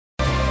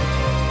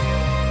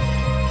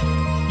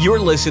You're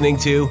listening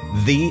to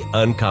The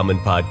Uncommon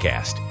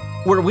Podcast,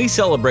 where we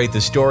celebrate the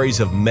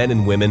stories of men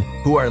and women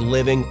who are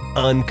living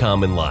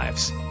uncommon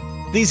lives.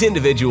 These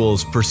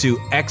individuals pursue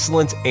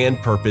excellence and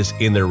purpose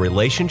in their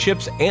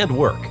relationships and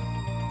work.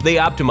 They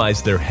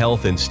optimize their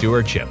health and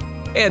stewardship,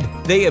 and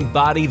they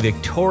embody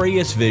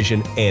victorious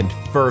vision and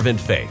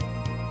fervent faith.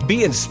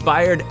 Be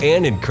inspired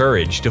and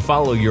encouraged to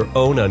follow your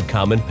own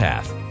uncommon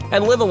path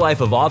and live a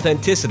life of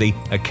authenticity,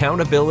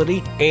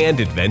 accountability, and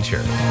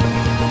adventure.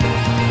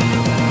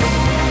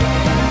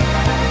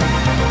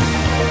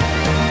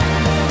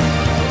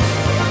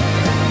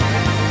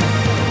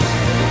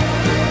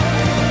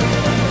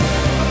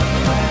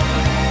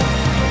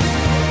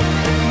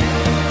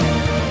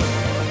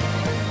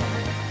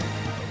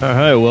 All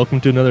right,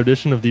 welcome to another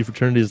edition of the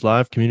Fraternity's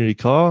Live Community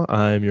Call.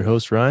 I'm your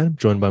host, Ryan,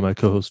 joined by my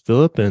co-host,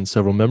 Philip, and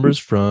several members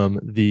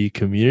from the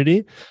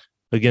community.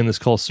 Again, this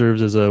call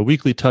serves as a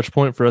weekly touch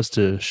point for us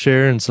to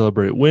share and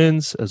celebrate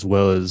wins, as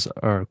well as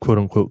our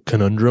quote-unquote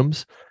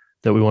conundrums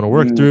that we want to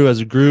work through as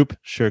a group,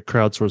 share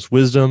crowdsourced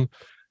wisdom.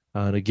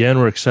 And again,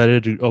 we're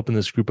excited to open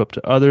this group up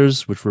to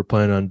others, which we're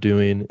planning on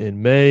doing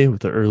in May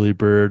with the early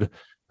bird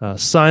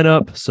sign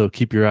up. So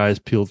keep your eyes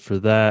peeled for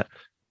that.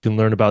 You can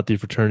learn about the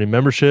fraternity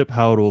membership,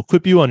 how it will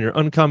equip you on your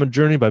uncommon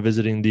journey by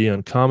visiting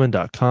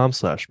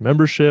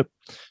theuncommon.com/membership.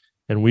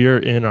 And we are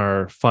in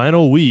our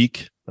final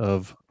week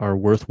of our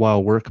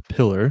worthwhile work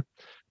pillar.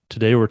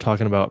 Today, we're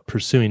talking about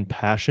pursuing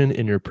passion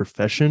in your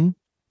profession.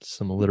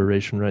 Some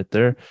alliteration right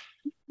there.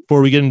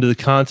 Before we get into the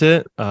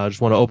content, I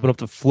just want to open up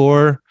the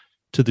floor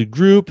to the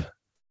group.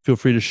 Feel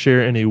free to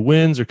share any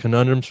wins or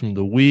conundrums from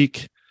the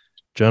week.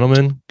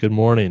 Gentlemen, good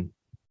morning.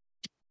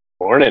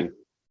 Morning.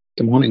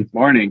 Good morning.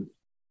 Morning.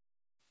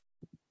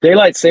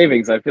 Daylight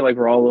savings, I feel like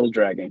we're all a little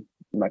dragging.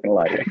 I'm not going to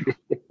lie to you.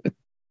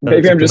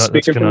 Maybe I'm just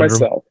speaking for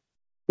myself.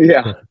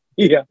 Yeah.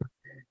 Can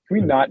we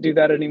not do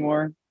that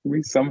anymore? Can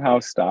we somehow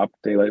stop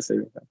daylight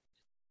savings?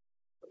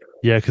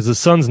 Yeah, because the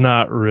sun's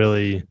not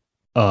really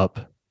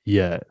up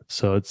yet.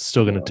 So it's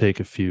still going to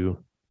take a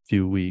few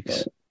weeks.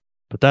 Right.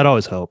 But that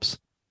always helps.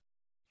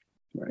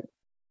 Right.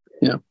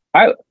 Yeah.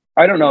 I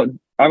don't know.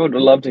 I would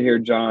love to hear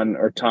John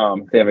or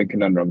Tom if they have any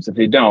conundrums. If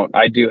they don't,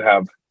 I do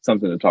have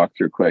something to talk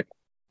through quick.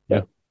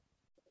 Yeah.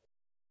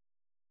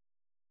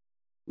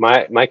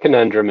 My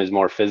conundrum is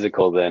more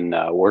physical than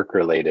work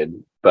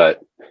related, but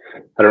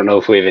I don't know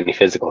if we have any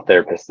physical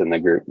therapists in the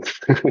group.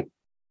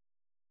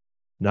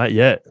 Not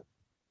yet.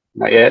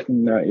 Not yet.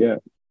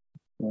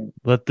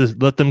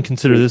 Let them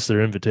consider this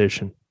their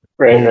invitation.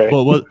 Right.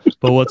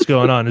 But what's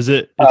going on? Is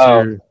it's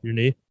your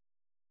knee?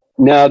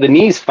 No, the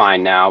knee's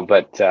fine now,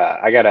 but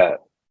I got a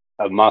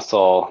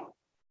muscle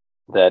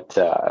that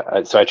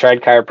so I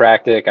tried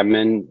chiropractic.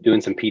 I'm doing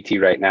some PT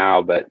right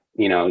now, but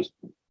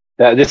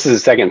this is the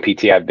second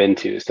PT I've been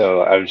to,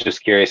 so I was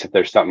just curious if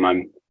there's something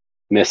I'm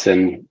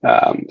missing.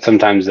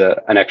 Sometimes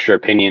an extra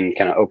opinion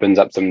kind of opens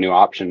up some new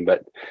option,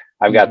 but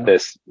I've got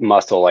this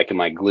muscle like in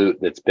my glute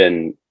that's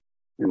been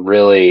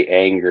really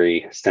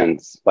angry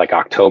since like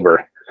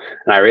October.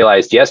 And I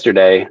realized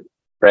yesterday,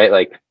 right,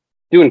 like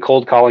doing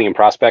cold calling and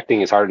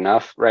prospecting is hard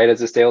enough, right,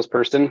 as a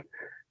salesperson.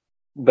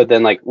 But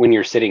then like when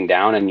you're sitting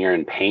down and you're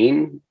in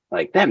pain,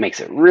 like that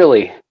makes it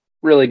really,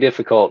 really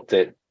difficult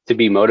to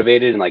be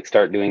motivated and like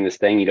start doing this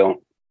thing you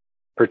don't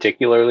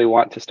particularly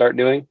want to start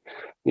doing.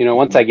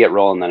 Once I get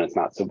rolling, then it's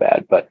not so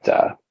bad. But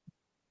I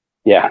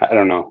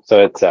don't know.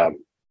 So it's I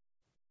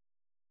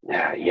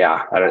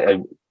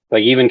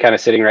like even kind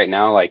of sitting right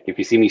now, like if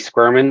you see me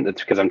squirming,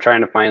 that's because I'm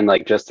trying to find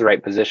like just the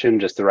right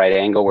position, just the right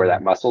angle where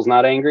that muscle's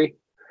not angry.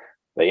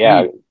 But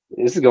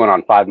this is going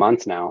on 5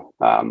 months now.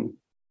 And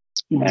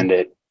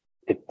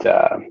it's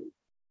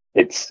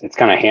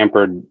kind of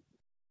hampered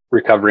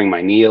recovering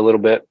my knee a little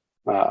bit.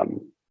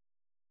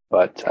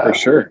 But for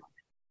sure.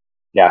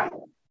 Yeah.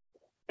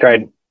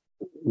 Tried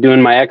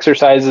doing my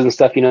exercises and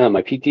stuff, that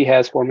my PT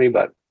has for me,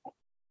 but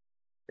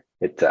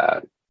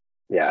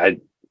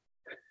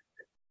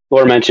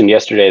Laura mentioned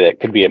yesterday that it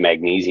could be a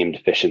magnesium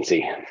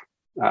deficiency.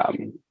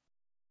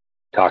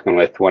 Talking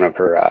with one of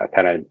her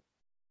kind of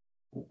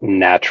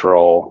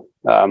natural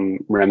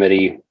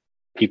remedy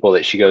people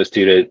that she goes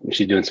to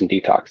she's doing some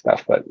detox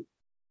stuff, but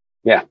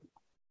yeah,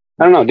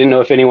 I don't know. Didn't know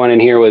if anyone in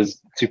here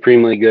was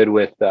supremely good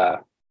with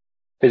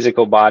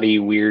physical body,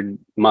 weird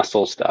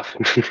muscle stuff.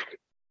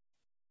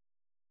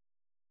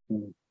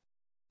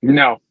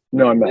 No,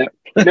 I'm not.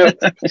 No.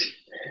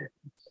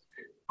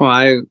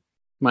 Well,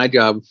 my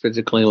job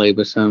physically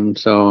labors some,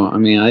 so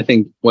I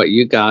think what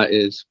you got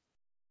is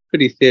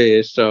pretty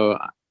serious. So,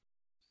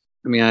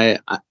 I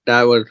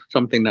that was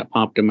something that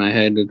popped in my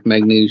head with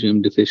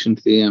magnesium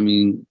deficiency.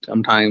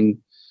 Sometimes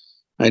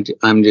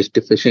I'm just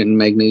deficient in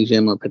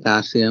magnesium or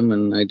potassium,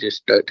 and I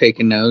just start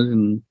taking those,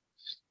 and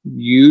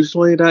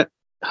usually that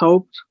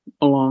helps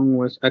along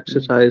with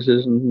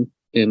exercises and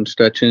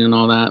stretching and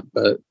all that.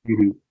 But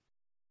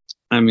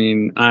I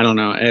don't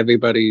know.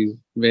 Everybody's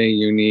very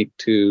unique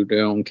to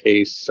their own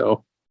case.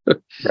 So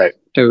right.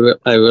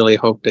 I really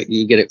hope that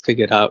you get it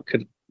figured out.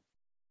 Cause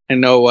I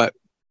know what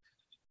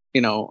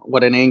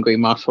an angry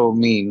muscle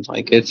means.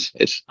 Like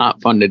it's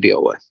not fun to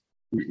deal with.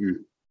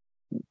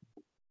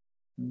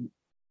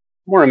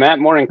 Morning, Matt.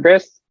 Morning,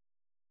 Chris.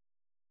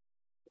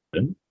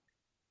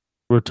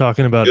 We're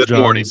talking about Good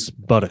John's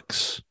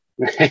buttocks.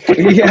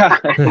 Yeah,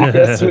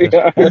 yes, we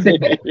are.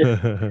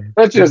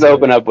 Let's just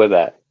open up with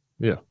that.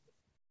 Yeah.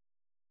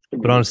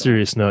 But on a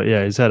serious note,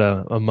 yeah, he's had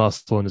a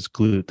muscle in his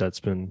glute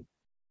that's been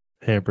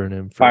hampering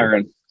him for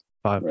Firing.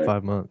 five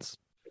 5 months.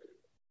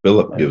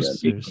 Philip gives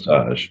deep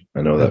massage.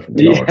 I know that from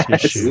Yes,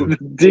 college.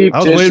 deep I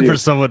was tissue. waiting for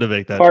someone to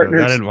make that joke.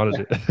 Partners. I didn't want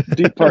to do it.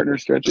 Deep partner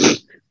stretching.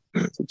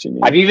 That's what you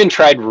need. I've even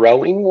tried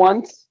rowing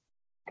once.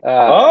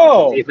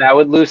 Oh. To see if that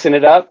would loosen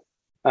it up.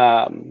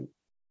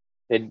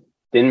 It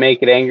didn't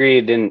make it angry.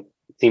 It didn't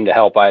seem to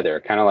help either.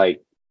 Kind of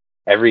like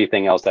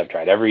everything else I've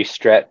tried, every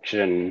stretch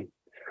and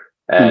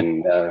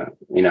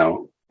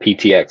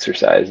PT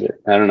exercise.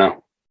 I don't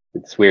know.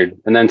 It's weird.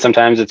 And then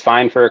sometimes it's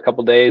fine for a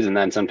couple days, and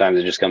then sometimes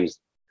it just comes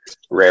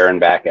rearing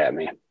back at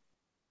me.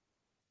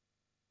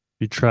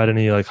 You tried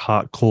any like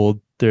hot cold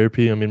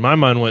therapy? I mean, my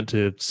mind went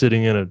to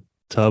sitting in a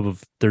tub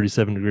of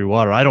 37-degree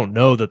water. I don't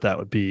know that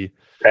would be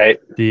right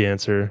the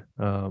answer.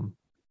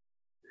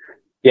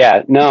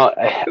 Yeah, no,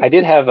 I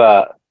did have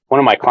one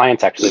of my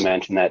clients actually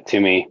mentioned that to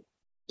me,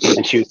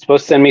 and she was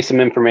supposed to send me some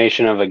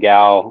information of a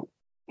gal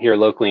here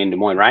locally in Des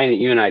Moines. Ryan,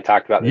 you and I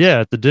talked about this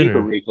at the dinner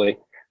super briefly,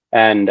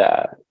 and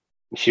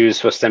she was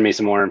supposed to send me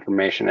some more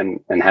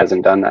information and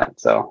hasn't done that.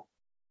 So,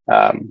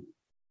 but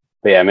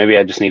yeah, maybe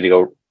I just need to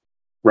go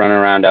run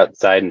around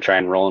outside and try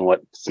and roll in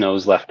what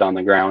snow's left on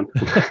the ground.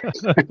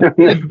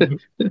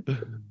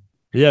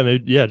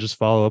 Just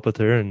follow up with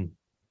her and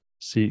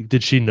see.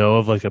 Did she know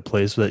of like a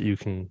place that you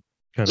can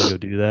kind of go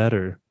do that?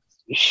 Or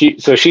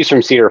she's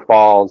from Cedar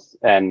Falls,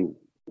 and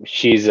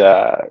she's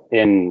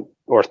in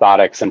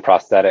orthotics and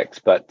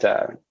prosthetics, but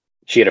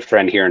she had a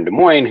friend here in Des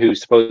Moines who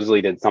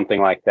supposedly did something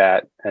like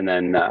that, and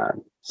then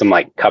some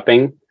like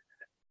cupping.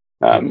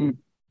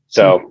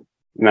 So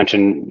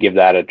mentioned give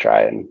that a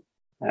try, and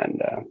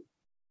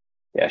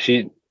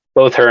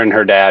both her and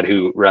her dad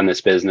who run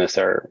this business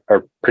are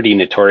pretty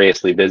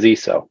notoriously busy,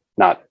 so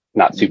not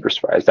super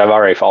surprised. I've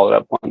already followed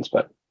up once,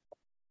 but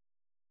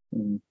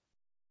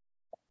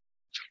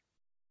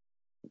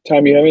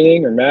Tom, you have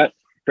anything, or Matt,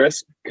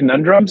 Chris,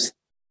 conundrums?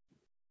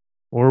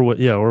 Or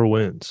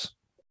wins.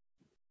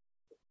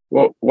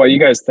 Well, what you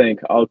guys think?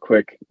 I'll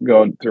quick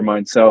go through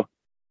mine. So,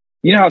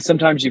 you know how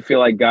sometimes you feel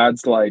like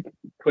God's like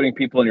putting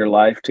people in your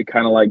life to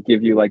kind of like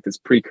give you like this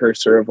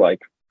precursor of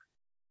like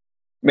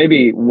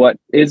maybe what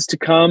is to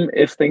come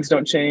if things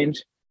don't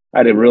change. I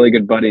had a really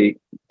good buddy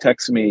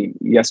text me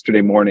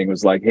yesterday morning,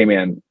 was like, "Hey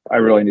man, I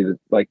really need to,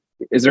 like,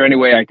 is there any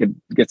way I could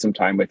get some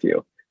time with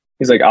you?"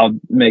 He's like, "I'll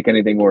make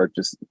anything work.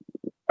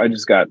 I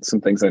just got some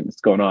things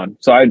that's going on."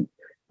 So I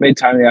made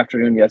time in the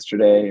afternoon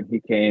yesterday, and he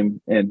came,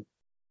 and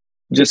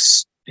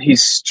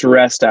he's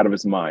stressed out of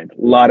his mind. A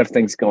lot of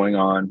things going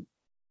on.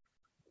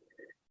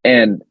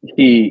 And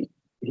he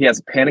has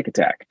a panic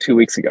attack 2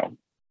 weeks ago.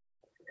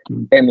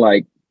 And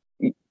like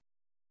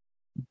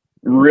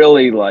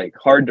really like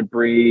hard to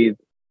breathe,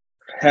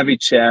 heavy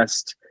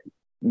chest,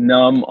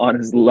 numb on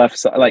his left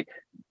side, like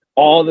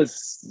all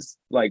this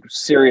like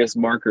serious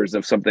markers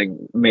of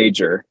something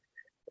major.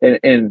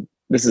 And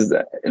this is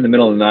in the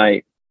middle of the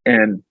night.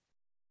 And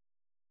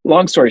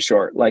long story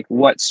short, like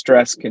what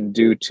stress can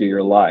do to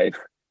your life.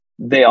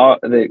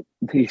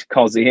 He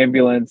calls the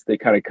ambulance, they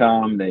kind of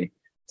come, they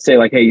say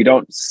like, "Hey, you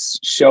don't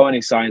show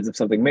any signs of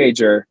something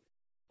major."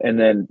 And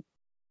then,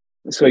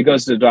 so he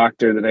goes to the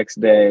doctor the next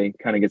day,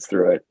 kind of gets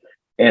through it.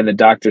 And the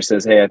doctor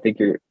says, "Hey, I think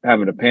you're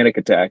having a panic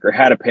attack, or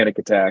had a panic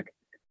attack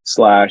 /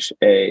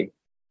 a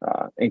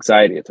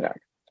anxiety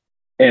attack."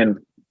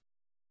 And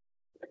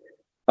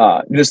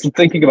just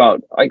thinking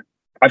about,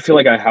 I feel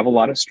like I have a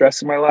lot of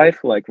stress in my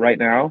life, like right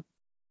now,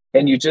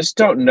 and you just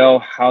don't know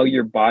how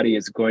your body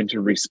is going to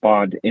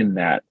respond in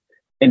that.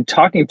 And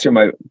talking to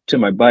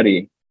my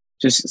buddy,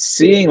 just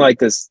seeing like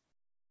this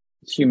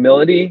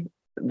humility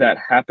that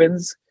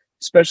happens,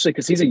 especially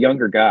because he's a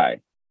younger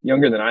guy,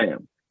 younger than I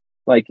am,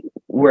 like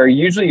where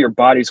usually your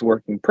body's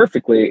working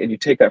perfectly and you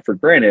take that for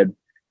granted.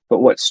 But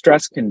what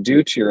stress can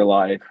do to your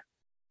life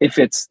if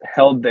it's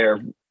held there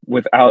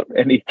without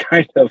any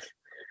kind of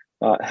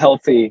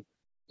healthy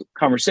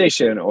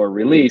conversation or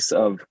release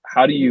of,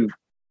 how do you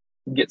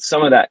get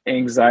some of that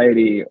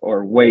anxiety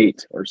or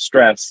weight or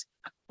stress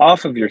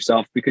off of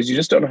yourself, because you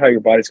just don't know how your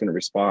body's going to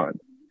respond.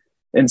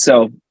 And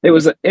so it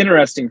was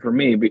interesting for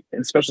me,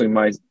 especially in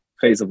my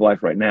phase of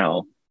life right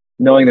now,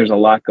 knowing there's a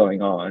lot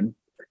going on.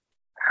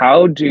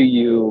 How do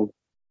you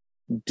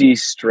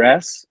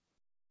de-stress,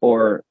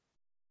 or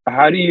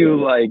how do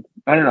you, like,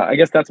 I don't know, I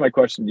guess that's my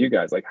question to you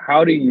guys. Like,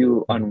 how do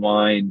you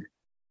unwind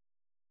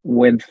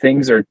when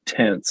things are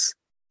tense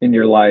in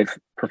your life,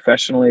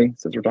 professionally,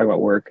 since we're talking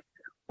about work,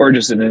 or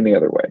just in any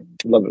other way?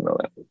 I'd love to know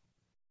that.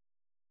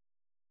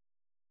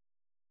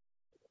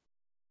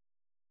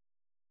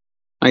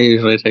 I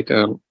usually take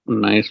a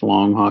nice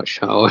long hot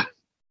shower.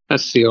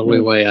 That's the only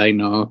way I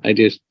know. I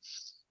just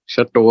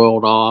shut the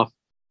world off.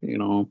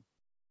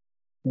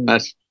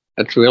 That's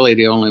really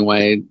the only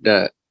way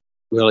that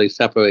really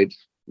separates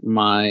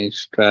my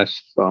stress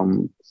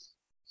from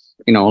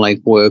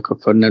like work or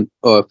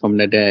from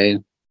the day.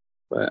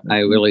 But I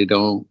really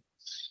don't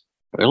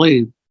I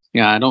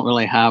don't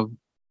really have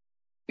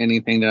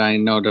anything that I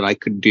know that I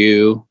could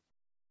do.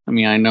 I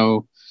mean, I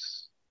know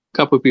a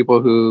couple of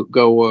people who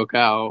go work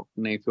out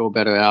and they feel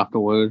better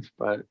afterwards,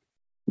 but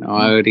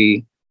I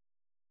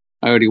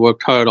already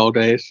worked hard all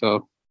day,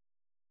 so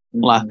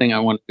the last thing I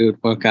want to do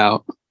is work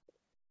out.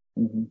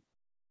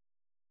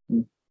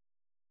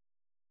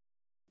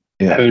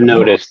 Yeah, I've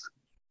noticed.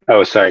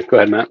 Oh, sorry. Go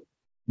ahead, Matt.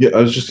 Yeah,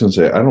 I was just gonna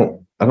say I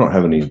don't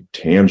have any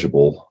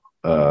tangible,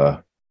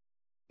 but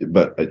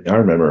I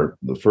remember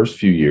the first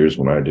few years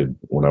when I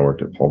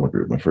worked at Palmer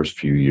Group, my first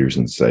few years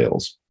in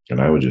sales,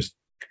 and I would just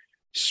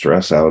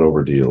stress out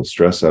over deals,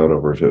 stress out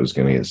over if it was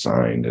going to get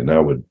signed, and I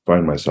would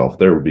find myself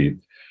there would be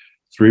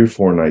 3 or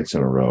 4 nights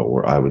in a row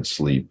where I would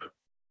sleep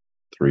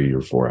 3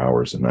 or 4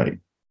 hours a night,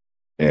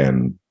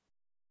 and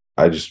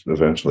I just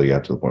eventually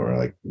got to the point where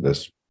like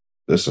this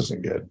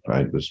isn't good.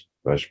 I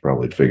should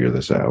probably figure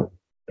this out,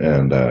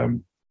 and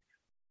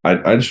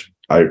I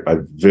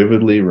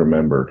vividly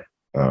remember.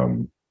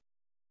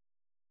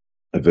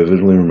 I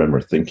vividly remember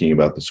thinking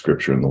about the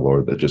scripture in the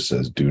Lord that just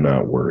says, "Do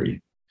not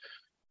worry."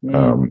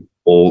 The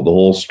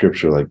whole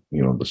scripture, like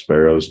the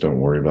sparrows don't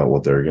worry about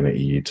what they're going to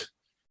eat,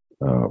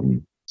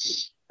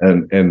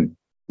 and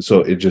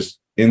so it just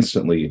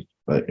instantly,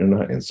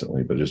 not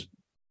instantly, but just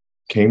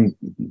came,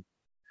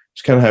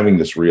 just kind of having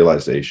this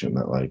realization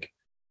that like,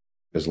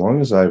 as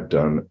long as I've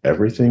done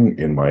everything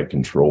in my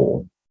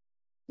control,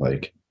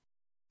 like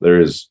there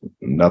is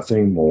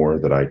nothing more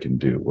that I can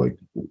do. Like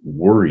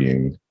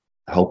worrying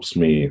helps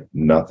me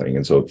nothing.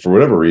 And so for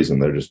whatever reason,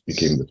 there just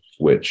became the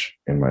switch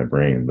in my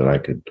brain that I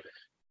could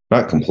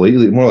not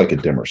completely, more like a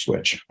dimmer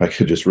switch. I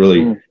could just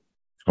really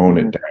tone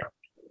it down.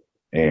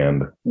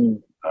 And,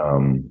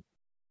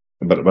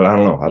 but I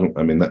don't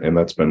know. And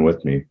that's been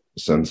with me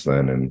since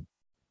then. And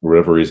for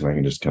whatever reason, I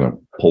can just kind of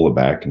pull it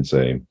back and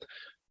say,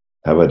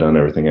 have I done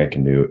everything I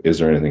can do? Is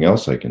there anything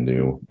else I can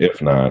do?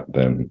 If not,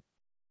 then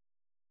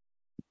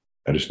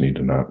I just need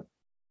to not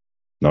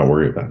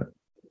worry about it.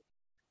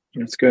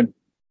 That's good.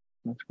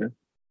 That's good.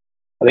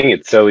 I think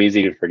it's so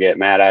easy to forget,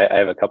 Matt. I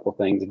have a couple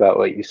things about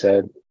what you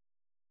said.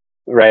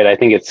 Right. I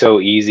think it's so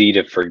easy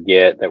to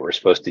forget that we're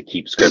supposed to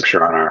keep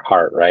scripture on our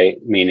heart, right?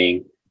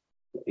 Meaning,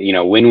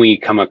 when we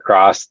come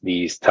across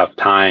these tough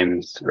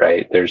times,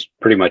 right, there's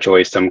pretty much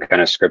always some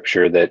kind of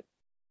scripture that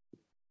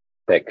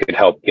could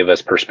help give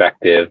us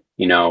perspective,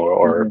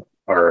 or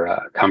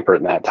comfort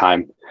in that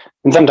time.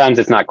 And sometimes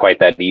it's not quite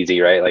that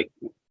easy, right? Like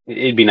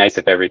it'd be nice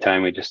if every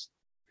time we just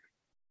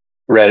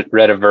read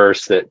a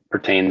verse that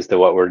pertains to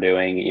what we're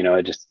doing,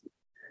 it just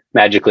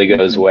magically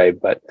goes away.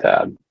 But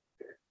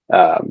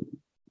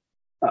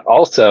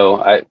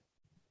also,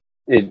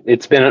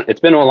 it's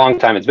been a long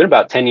time. It's been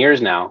about 10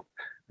 years now,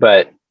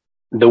 but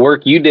the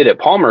work you did at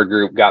Palmer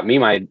Group got me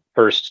my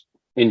first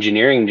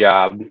engineering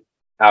job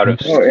out of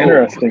school. Oh,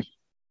 interesting.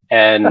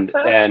 And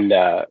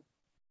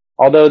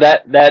although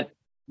that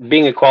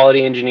being a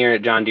quality engineer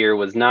at John Deere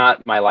was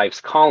not my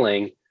life's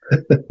calling,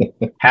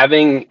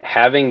 having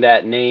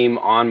that name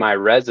on my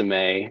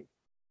resume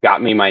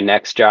got me my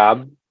next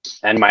job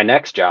and my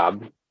next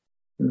job.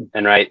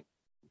 And right,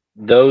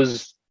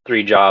 those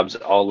 3 jobs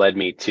all led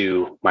me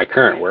to my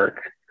current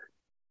work.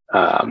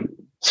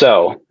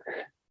 So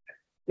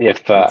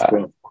if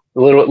cool. a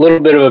little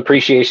bit of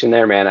appreciation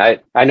there, man.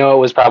 I know it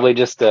was probably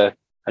just a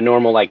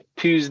normal like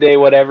Tuesday,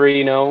 whatever,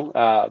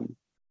 Yeah.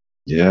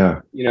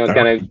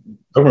 Kind of.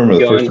 I remember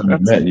the first time we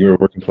met, you were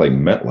working for like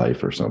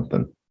MetLife or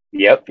something.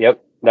 Yep.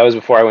 That was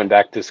before I went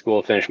back to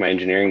school, finish my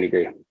engineering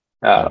degree.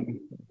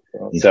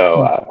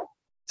 So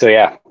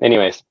yeah.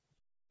 Anyways,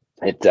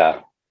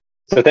 so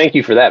thank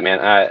you for that,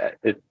 man.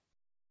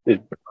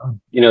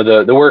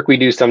 The work we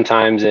do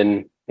sometimes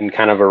in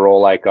kind of a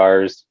role like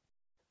ours,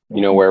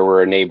 where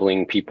we're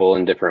enabling people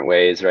in different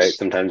ways, right?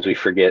 Sometimes we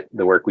forget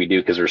the work we do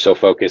because we're so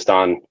focused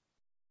on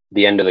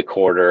the end of the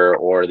quarter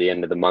or the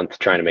end of the month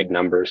trying to make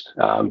numbers.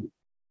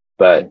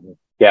 But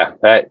yeah,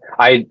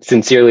 I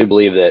sincerely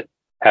believe that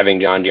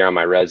having John Deere on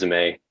my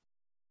resume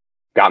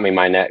got me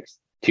my next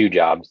 2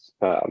 jobs.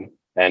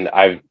 And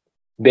I've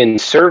been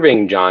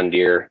serving John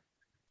Deere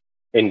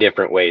in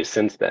different ways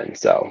since then.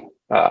 So,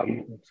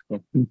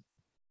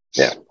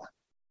 yeah.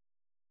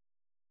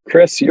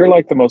 Chris, you're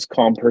like the most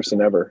calm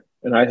person ever.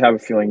 And I have a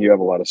feeling you have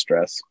a lot of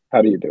stress.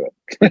 How do you do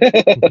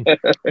it?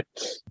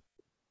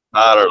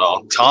 I don't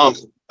know. Tom,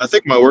 I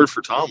think my word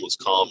for Tom was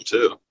calm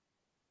too.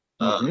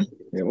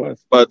 It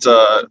was. But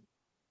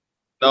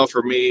no,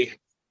 for me,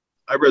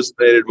 I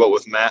resonated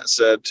what Matt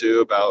said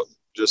too about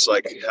just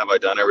like, have I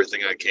done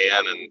everything I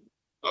can? And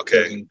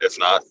okay, if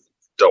not,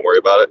 don't worry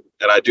about it.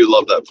 And I do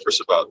love that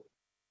verse about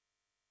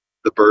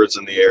the birds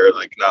in the air,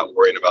 like not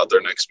worrying about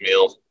their next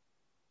meal.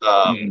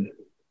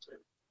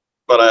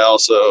 But I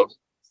also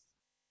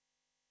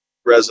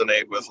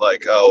resonate with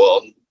like,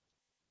 oh, well,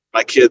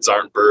 my kids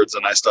aren't birds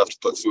and I still have to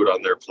put food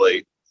on their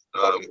plate.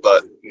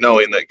 But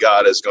knowing that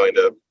God is going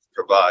to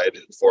provide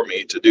for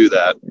me to do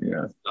that,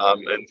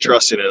 and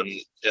trusting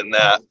in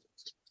that.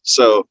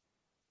 So,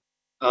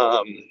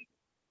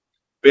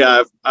 But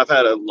yeah, I've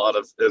had a lot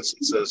of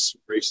instances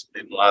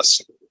recently in the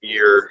last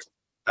year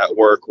at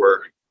work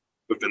where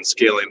we've been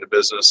scaling the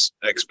business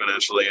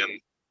exponentially, and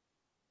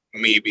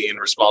me being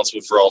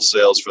responsible for all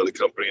sales for the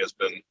company has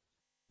been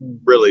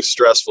really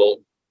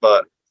stressful.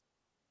 But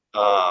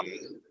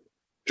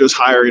just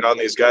hiring on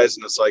these guys,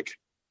 and it's like,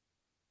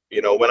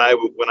 you know, when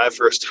I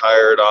first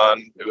hired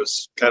on, it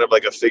was kind of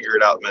like a figure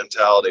it out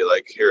mentality,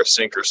 like here,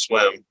 sink or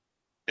swim.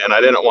 And I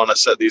didn't want to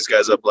set these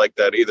guys up like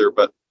that either.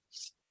 But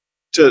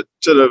to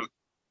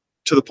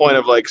the point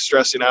of like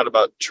stressing out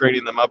about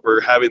training them up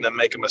or having them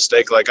make a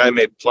mistake, like I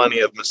made plenty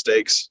of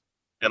mistakes,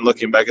 and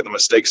looking back at the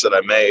mistakes that I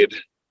made,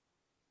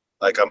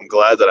 like I'm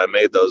glad that I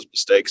made those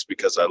mistakes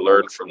because I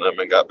learned from them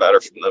and got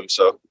better from them.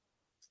 So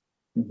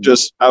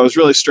just, I was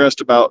really stressed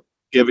about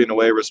giving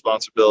away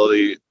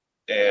responsibility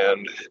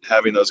and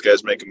having those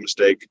guys make a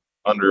mistake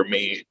under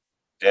me.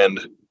 And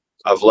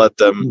I've let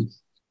them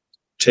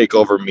take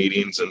over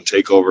meetings and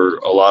take over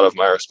a lot of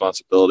my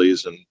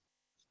responsibilities and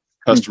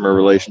customer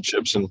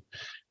relationships. And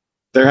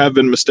there have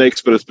been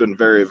mistakes, but it's been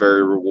very,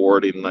 very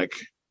rewarding. Like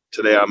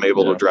today I'm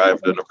able to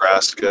drive to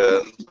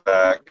Nebraska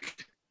back.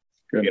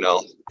 Good. You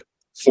know,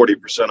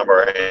 40% of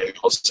our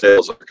annual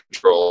sales are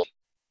controlled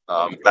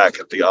back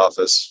at the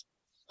office.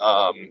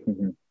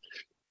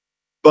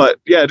 But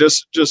yeah,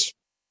 just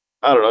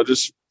I don't know,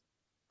 just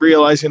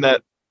realizing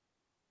that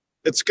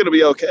it's going to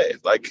be okay.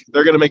 Like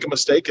they're going to make a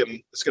mistake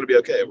and it's going to be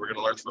okay. We're going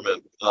to learn from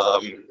it,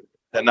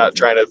 and not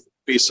trying to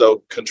be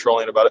so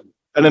controlling about it.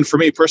 And then for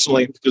me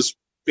personally, just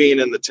being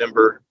in the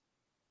timber,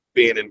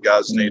 being in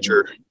God's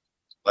nature,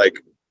 like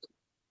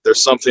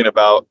there's something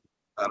about,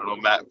 I don't know,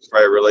 Matt would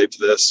probably relate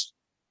to this,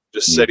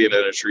 just sitting in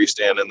a tree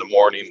stand in the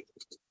morning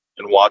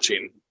and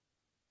watching,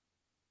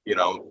 you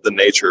know, the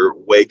nature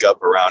wake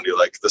up around you.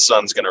 Like the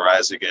sun's going to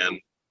rise again.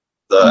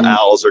 The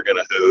owls are going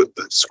to hoot.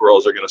 The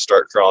squirrels are going to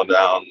start crawling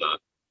down. The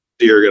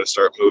deer are going to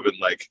start moving.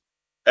 Like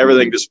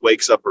everything just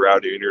wakes up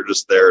around you and you're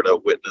just there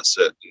to witness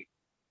it.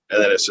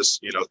 And then it's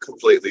just, you know,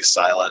 completely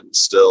silent and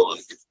still.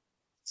 And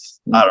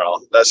I don't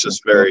know. That's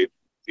just very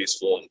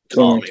peaceful and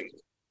calming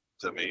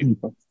to me.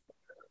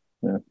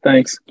 Yeah,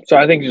 thanks. So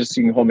I think just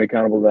you can hold me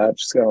accountable to that.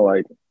 Just kind of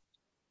like,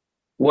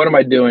 what am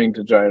I doing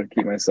to try to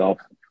keep myself,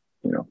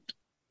 you know,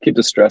 keep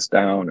the stress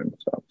down and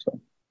stuff. So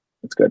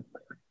that's good.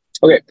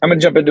 Okay, I'm going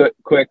to jump into it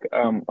quick.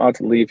 I'll have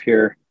to leave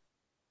here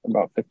in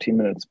about 15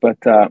 minutes. But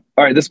all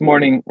right, this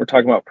morning we're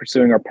talking about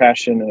pursuing our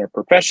passion and our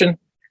profession.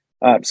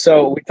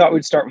 So we thought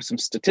we'd start with some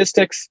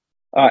statistics.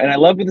 And I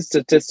love the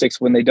statistics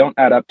when they don't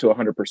add up to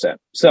 100%.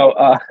 So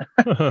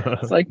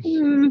it's like,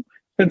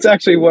 it's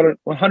actually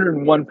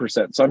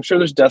 101%. So I'm sure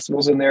there's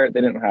decimals in there.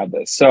 They didn't have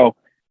this. So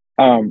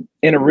in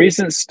a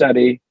recent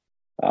study,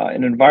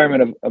 an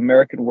environment of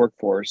American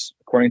workforce,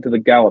 according to the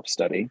Gallup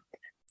study,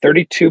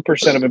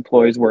 32% of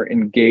employees were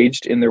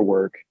engaged in their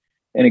work,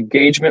 and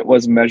engagement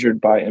was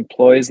measured by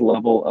employees'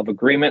 level of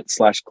agreement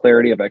 /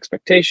 clarity of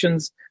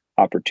expectations,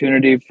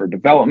 opportunity for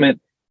development,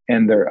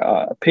 and their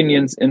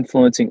opinions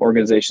influencing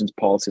organizations'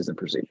 policies and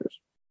procedures.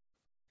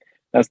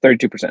 That's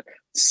 32%.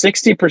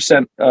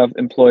 60% of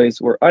employees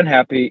were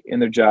unhappy in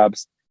their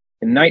jobs,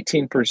 and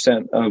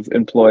 19% of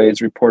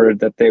employees reported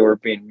that they were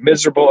being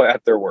miserable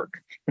at their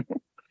work.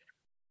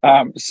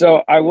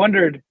 So I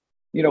wondered,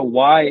 you know,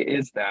 why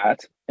is that?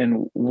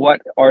 And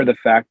what are the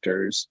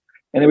factors?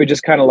 And then we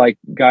just kind of like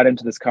got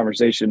into this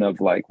conversation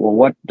of like, well,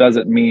 what does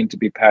it mean to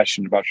be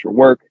passionate about your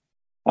work?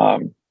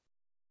 And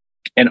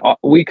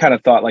we kind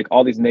of thought like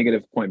all these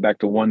negatives point back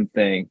to one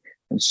thing.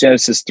 It's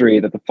Genesis 3,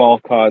 that the fall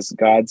caused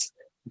God's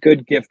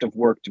good gift of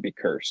work to be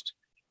cursed.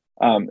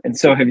 And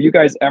so have you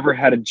guys ever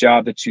had a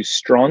job that you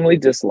strongly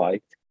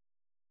disliked?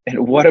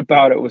 And what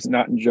about it was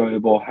not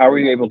enjoyable? How were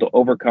you able to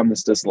overcome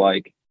this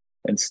dislike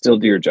and still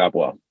do your job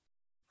well?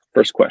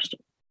 First question.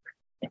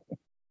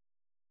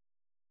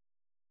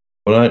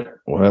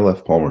 When I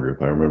left Palmer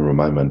Group, I remember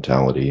my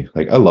mentality,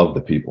 like I love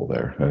the people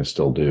there, and I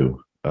still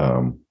do.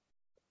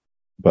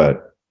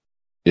 But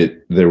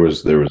there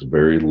was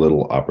very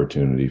little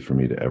opportunity for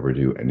me to ever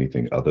do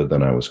anything other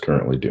than I was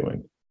currently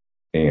doing.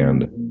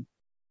 And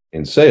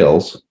in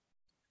sales,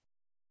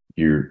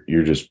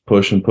 you're just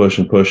pushing.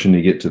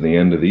 You get to the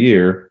end of the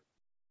year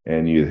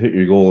and you hit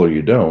your goal or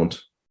you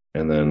don't.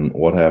 And then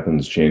what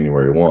happens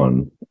January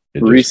 1?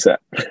 It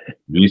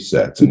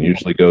resets and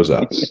usually goes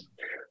up.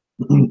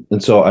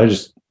 And so I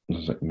was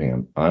like,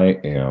 man, I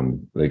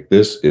am like,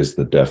 this is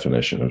the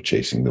definition of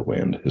chasing the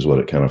wind, is what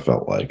it kind of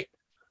felt like.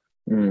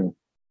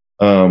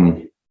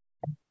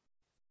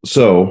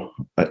 So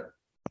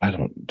I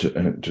don't,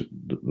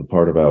 the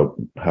part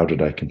about how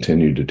did I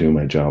continue to do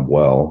my job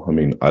well? I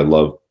mean, I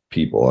love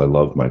people. I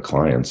love my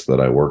clients that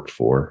I worked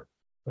for.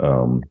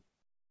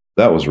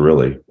 That was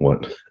really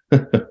what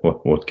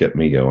kept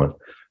me going.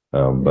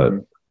 But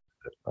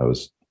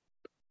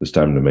it's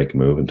time to make a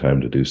move and time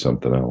to do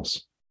something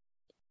else.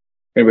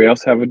 Anybody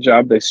else have a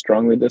job they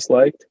strongly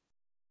disliked?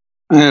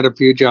 I had a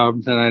few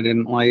jobs that I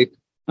didn't like.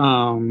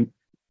 You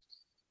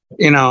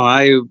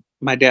know,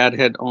 my dad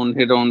had owned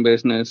his own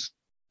business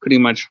pretty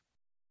much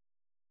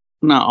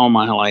not all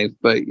my life,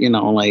 but you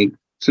know, like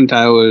since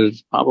I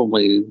was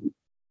probably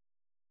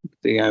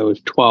I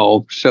was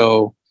 12.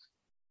 So,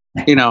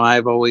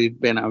 I've always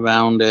been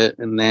around it.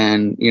 And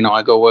then,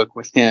 I go work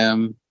with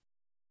him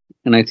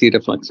and I see the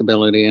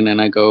flexibility. And then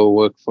I go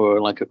work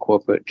for like a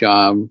corporate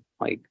job,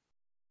 like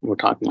we're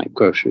talking like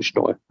grocery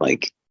store,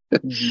 like,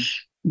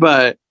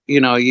 but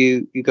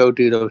you go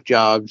do those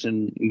jobs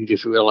and you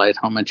just realize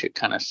how much it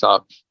kind of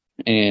sucks.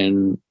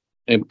 And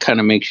it kind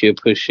of makes you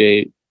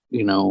appreciate,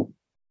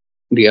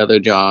 the other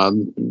job.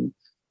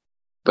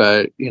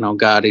 But,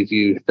 God has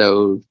used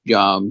those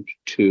jobs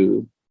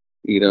to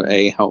either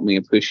A, help me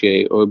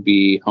appreciate, or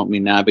B, help me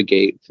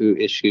navigate through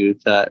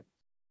issues that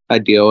I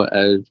deal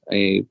as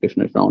a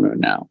business owner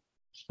now.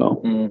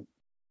 So.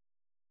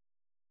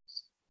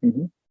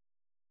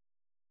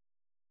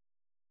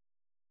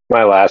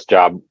 My last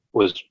job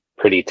was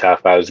pretty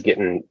tough. I was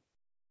getting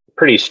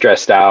pretty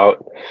stressed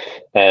out,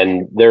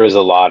 and there was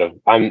a lot of,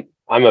 I'm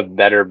a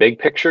better big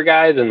picture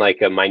guy than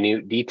like a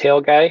minute detail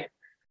guy.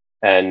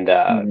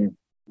 And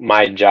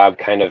my job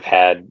kind of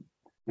had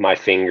my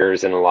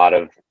fingers in a lot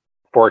of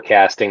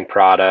forecasting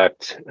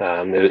product.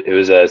 It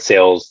was a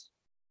sales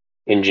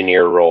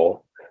engineer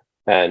role.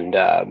 And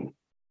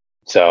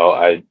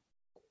so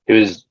it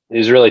was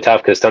really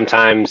tough because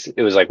sometimes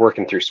it was like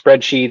working through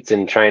spreadsheets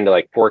and trying to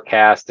like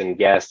forecast and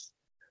guess,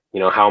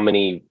 how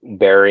many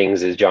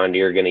bearings is John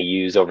Deere going to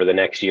use over the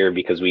next year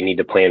because we need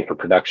to plan for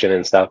production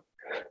and stuff.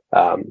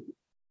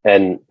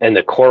 And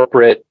the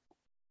corporate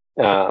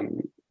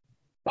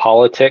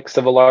politics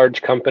of a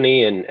large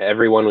company, and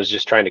everyone was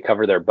just trying to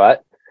cover their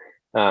butt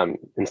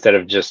instead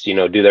of just,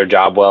 do their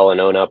job well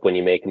and own up when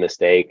you make a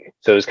mistake.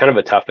 So it was kind of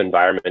a tough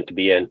environment to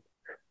be in.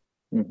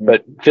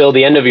 But Phil,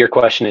 the end of your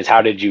question is,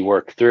 how did you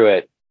work through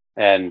it?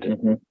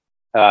 And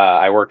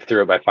I worked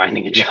through it by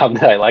finding a job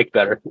that I like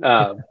better.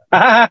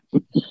 But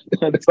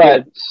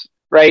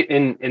right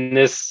in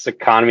this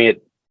economy,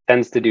 it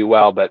tends to do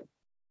well. But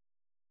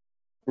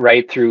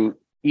right through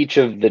each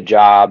of the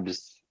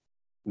jobs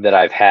that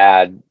I've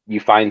had, you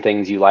find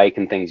things you like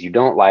and things you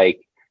don't like.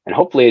 And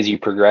hopefully as you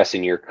progress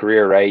in your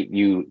career, right,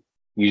 you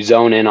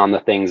zone in on the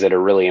things that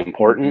are really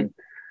important.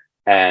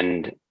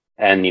 And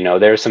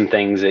there's some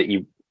things that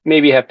you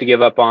maybe have to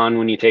give up on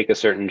when you take a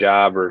certain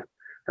job, or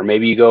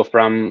maybe you go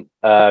from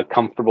a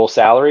comfortable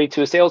salary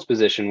to a sales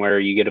position where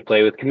you get to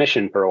play with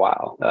commission for a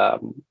while,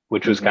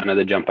 which was kind of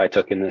the jump I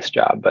took in this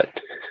job.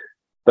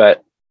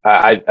 But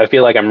I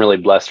feel like I'm really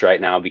blessed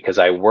right now because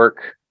I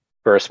work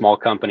for a small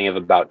company of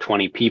about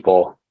 20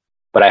 people,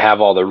 but I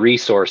have all the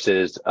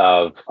resources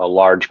of a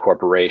large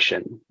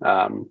corporation.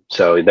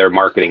 So their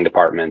marketing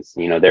departments,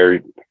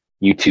 their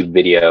YouTube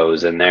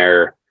videos, and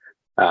their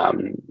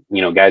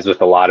guys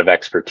with a lot of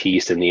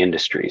expertise in the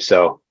industry.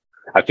 So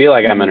I feel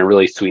like I'm in a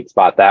really sweet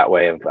spot that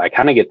way. I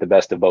kind of get the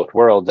best of both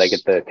worlds. I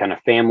get the kind of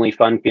family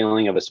fun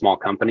feeling of a small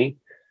company,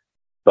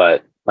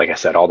 but like I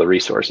said, all the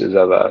resources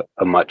of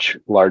a much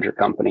larger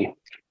company.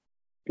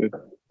 Good.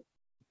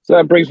 So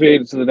that brings me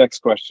to the next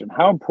question.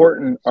 How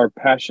important are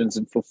passions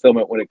and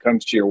fulfillment when it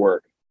comes to your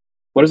work?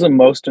 What is the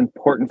most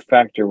important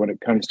factor when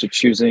it comes to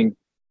choosing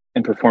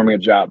and performing a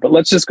job? But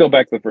let's just go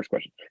back to the first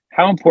question.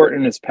 How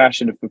important is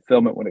passion and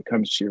fulfillment when it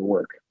comes to your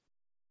work?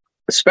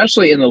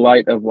 Especially in the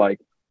light of like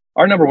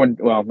our number one,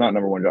 well, not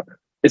number one job.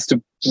 It's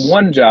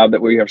one job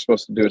that we are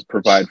supposed to do is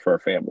provide for our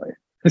family.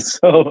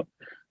 So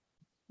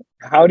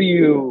how do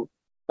you,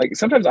 like,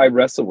 sometimes I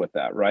wrestle with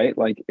that, right?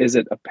 Like, is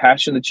it a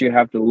passion that you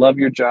have to love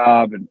your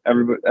job and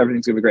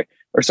everything's gonna be great?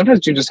 Or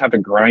sometimes you just have to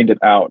grind it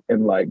out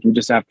and like, you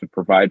just have to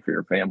provide for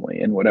your family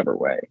in whatever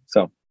way.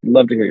 So I'd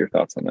love to hear your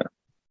thoughts on that.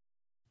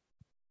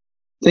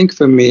 I think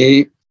for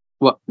me,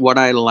 what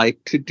I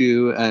like to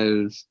do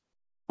as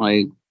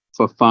like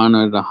for fun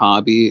or the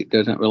hobby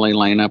doesn't really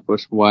line up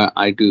with what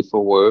I do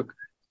for work.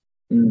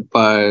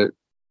 But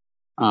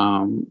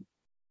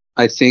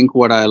I think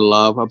what I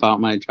love about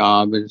my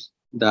job is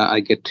that I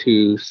get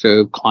to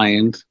serve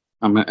clients.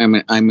 I'm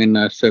in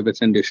the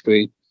service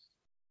industry,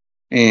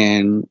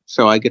 and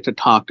so I get to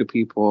talk to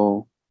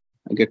people.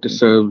 I get to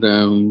serve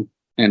them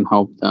and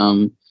help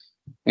them.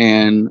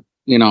 And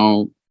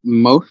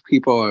most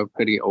people are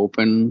pretty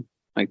open.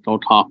 Like they'll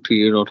talk to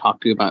you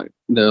about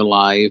their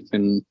life,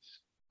 and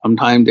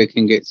sometimes they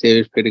can get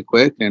serious pretty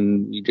quick,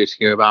 and you just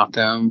hear about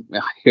them,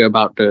 hear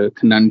about the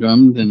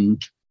conundrums.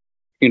 And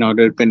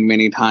there's been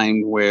many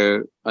times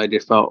where I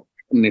just felt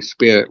in the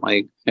spirit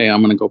like, hey,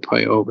 I'm gonna go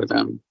pray over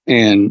them.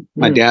 And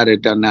my dad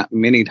had done that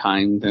many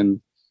times,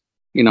 and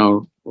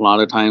a lot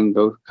of times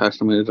those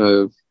customers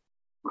are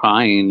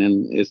crying,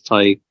 and it's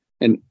like,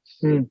 and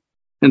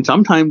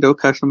sometimes those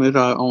customers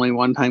are only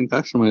one-time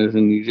customers,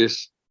 and you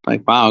just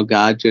like, wow,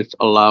 God just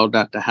allowed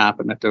that to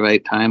happen at the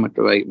right time, at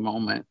the right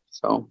moment.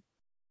 So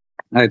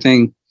I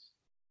think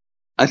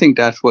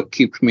that's what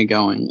keeps me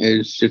going,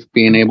 is just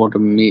being able to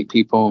meet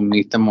people,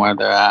 meet them where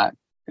they're at,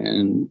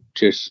 and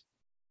just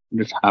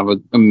have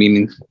a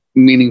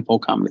meaningful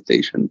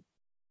conversation.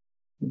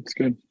 That's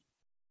good.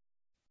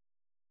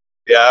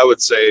 Yeah, I would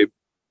say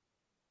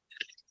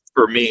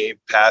for me,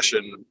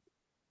 passion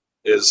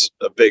is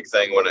a big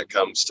thing when it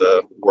comes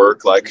to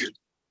work. Like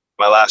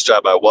my last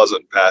job, I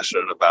wasn't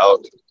passionate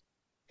about,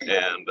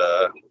 and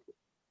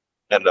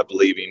ended up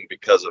leaving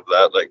because of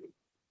that. Like,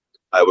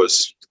 I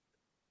was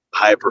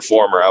high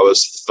performer. I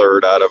was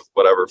third out of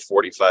whatever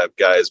 45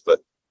 guys, but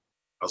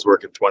I was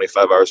working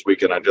 25 hours a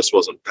week and I just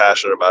wasn't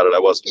passionate about it. I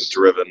wasn't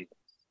driven.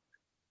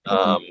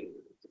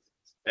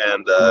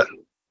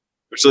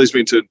 Which leads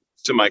me to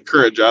my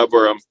current job,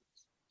 where I'm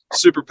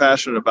super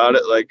passionate about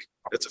it. Like,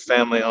 it's a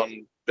family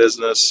owned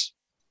business,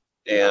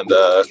 and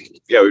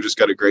we've just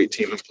got a great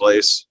team in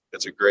place.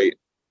 It's a great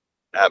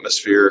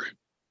atmosphere.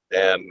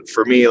 And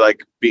for me,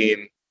 like,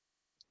 being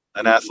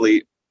an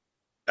athlete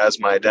as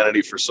my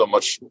identity for so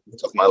much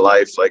of my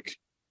life, like,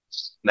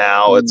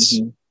 now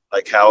it's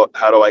like, how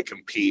do I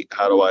compete?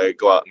 How do I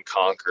go out and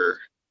conquer?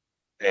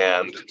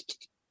 And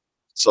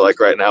so, like,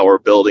 right now we're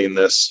building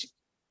this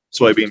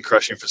soybean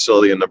crushing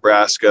facility in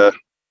Nebraska.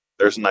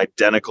 There's an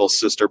identical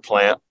sister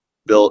plant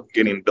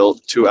getting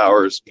built 2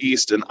 hours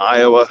east in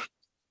Iowa.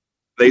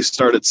 They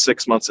started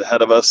 6 months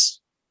ahead of us,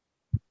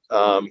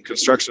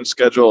 construction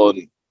schedule,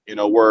 and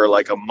we're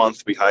like a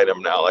month behind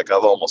them now. Like,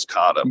 I've almost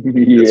caught them.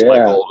 It's my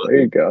goal. There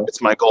you go.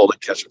 It's my goal to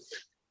catch them.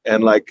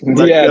 And like,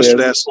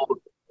 yesterday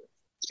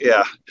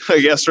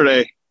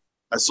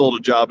I sold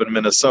a job in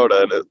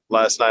Minnesota, and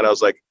last night I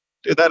was like,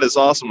 dude, that is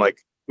awesome. Like,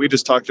 we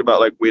just talked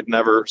about, like, we'd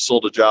never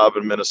sold a job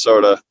in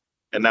Minnesota,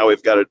 and now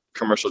we've got a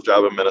commercial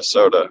job in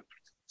Minnesota.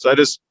 So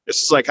it's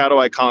just like, how do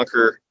I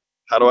conquer?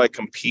 How do I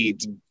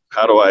compete?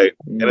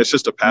 And it's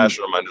just a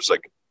passion of mine, just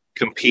like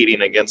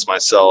competing against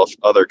myself,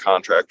 other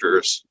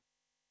contractors,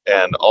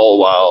 and all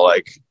while,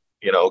 like,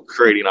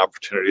 creating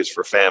opportunities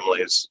for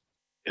families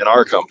in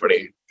our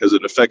company, because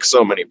it affects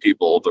so many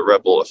people, the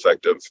ripple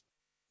effect of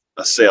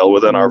a sale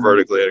within our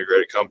vertically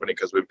integrated company,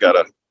 because we've got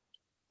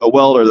a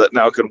welder that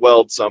now can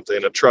weld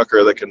something, a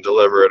trucker that can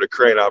deliver it, a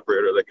crane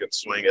operator that can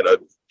swing it, a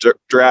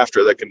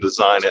drafter that can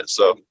design it.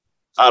 So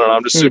I don't know,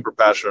 I'm just super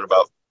passionate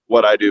about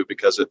what I do,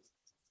 because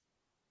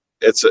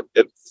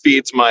it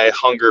feeds my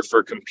hunger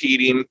for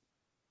competing,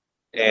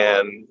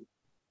 and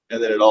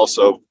then it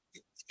also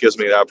gives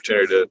me the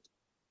opportunity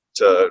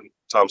to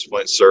Tom's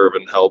point, serve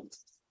and help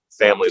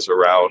families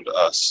around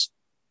us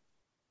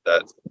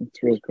that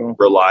That's really cool.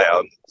 rely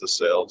on the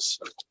sales.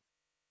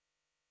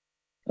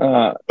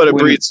 But it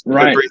breeds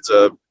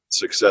a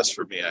success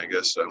for me, I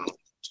guess.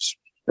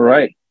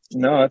 Right.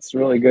 No, that's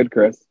really good,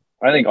 Chris.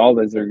 I think all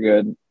those are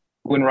good.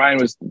 When Ryan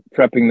was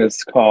prepping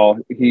this call,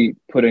 he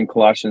put in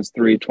Colossians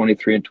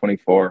 3:23 and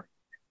 24.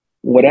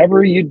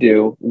 Whatever you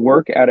do,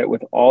 work at it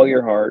with all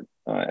your heart,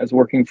 as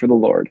working for the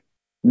Lord,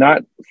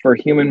 not for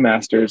human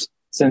masters,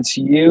 since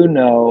you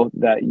know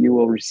that you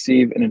will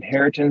receive an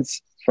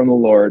inheritance from the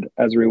Lord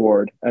as a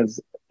reward, as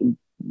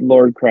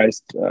Lord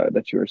Christ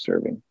that you are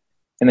serving.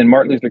 And then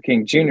Martin Luther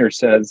King Jr.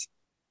 says,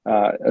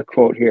 a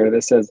quote here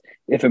that says,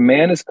 if a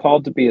man is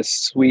called to be a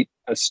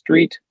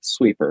street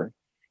sweeper,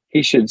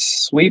 he should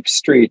sweep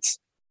streets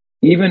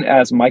even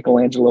as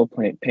Michelangelo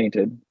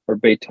painted, or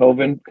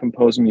Beethoven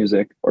composed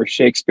music, or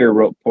Shakespeare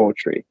wrote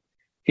poetry.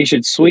 He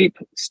should sweep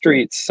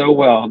streets so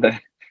well that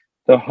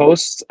the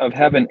hosts of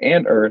heaven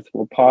and earth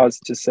will pause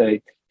to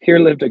say, here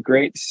lived a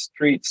great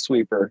street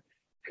sweeper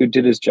who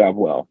did his job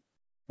well.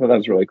 Well, that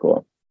was really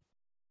cool.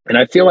 And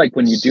I feel like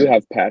when you do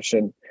have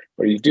passion,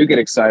 or you do get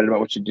excited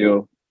about what you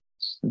do,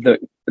 the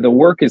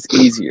work is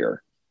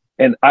easier.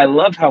 And I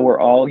love how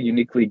we're all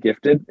uniquely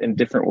gifted in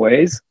different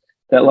ways.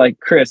 That, like,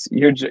 Chris,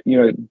 you're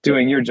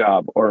doing your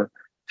job, or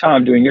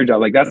Tom doing your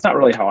job. Like, that's not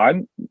really how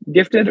I'm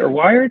gifted or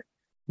wired,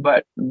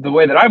 but the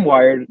way that I'm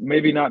wired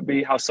maybe not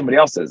be how somebody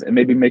else is, and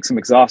maybe makes them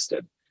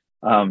exhausted.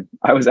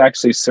 I was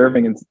actually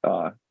serving in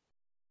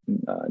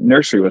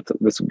nursery with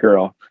this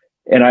girl,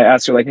 and I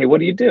asked her, like, hey, what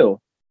do you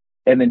do?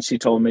 And then she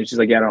told me, she's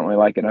like, yeah, I don't really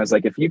like it. And I was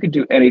like, if you could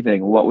do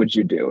anything, what would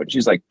you do? And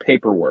she's like,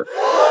 paperwork.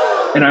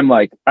 And I'm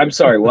like, I'm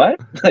sorry, what?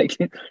 Like,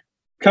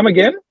 come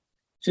again?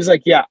 She's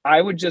like, yeah,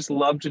 I would just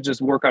love to just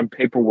work on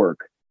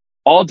paperwork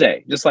all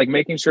day, just like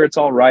making sure it's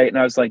all right. And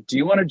I was like, do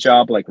you want a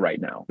job like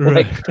right now?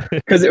 Like,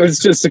 because it was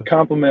just a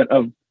compliment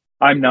of,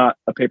 I'm not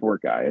a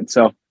paperwork guy. And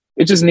so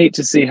it's just neat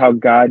to see how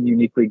God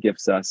uniquely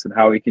gifts us and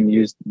how we can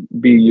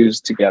be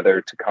used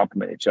together to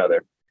complement each other.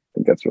 I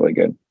think that's really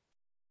good.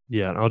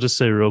 Yeah, and I'll just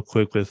say real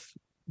quick, with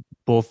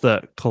both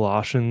that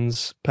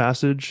Colossians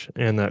passage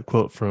and that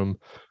quote from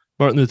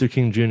Martin Luther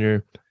King Jr.,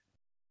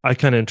 I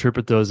kind of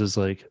interpret those as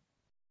like,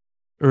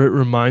 or it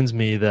reminds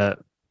me that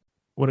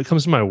when it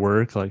comes to my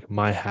work, like,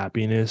 my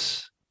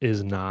happiness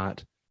is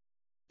not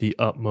the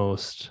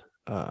utmost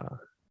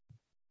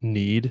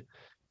need.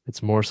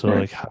 It's more so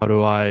like, how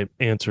do I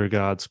answer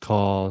God's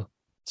call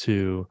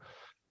to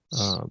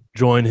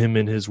join him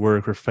in his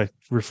work,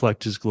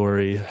 reflect his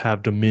glory,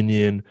 have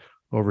dominion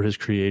over his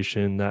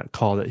creation, that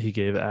call that he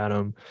gave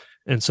Adam.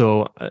 And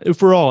so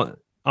if we're all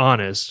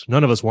honest,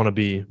 none of us want to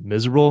be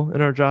miserable in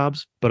our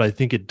jobs, but I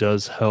think it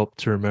does help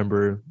to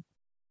remember,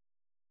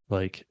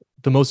 like,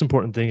 the most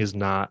important thing is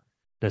not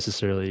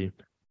necessarily,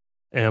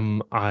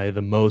 am I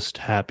the most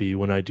happy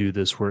when I do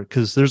this work?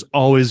 Because there's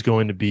always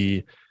going to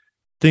be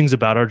things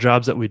about our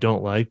jobs that we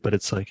don't like, but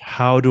it's like,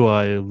 how do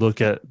I look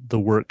at the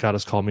work God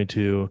has called me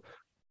to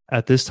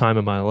at this time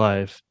in my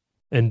life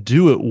and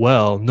do it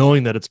well,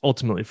 knowing that it's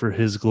ultimately for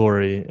his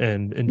glory,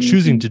 and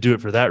choosing to do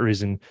it for that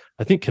reason,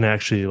 I think can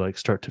actually like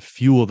start to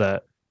fuel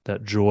that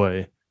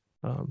joy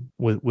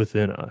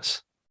within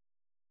us.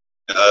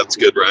 Yeah, that's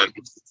good, Ryan.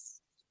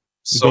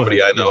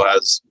 Somebody I know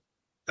has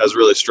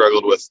really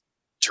struggled with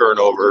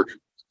turnover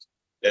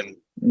in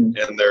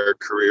their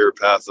career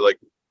path. Like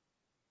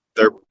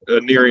they're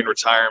nearing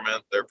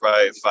retirement. They're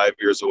probably 5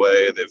 years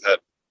away. They've had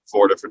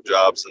 4 different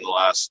jobs in the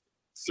last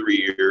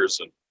 3 years,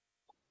 and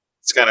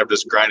it's kind of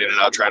just grinding it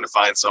out, trying to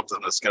find something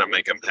that's going to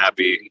make them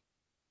happy.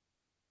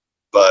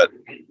 But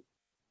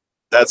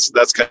that's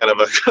kind of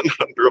a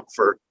conundrum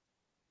for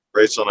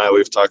Rachel and I.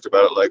 We've talked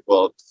about it, like,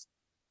 well,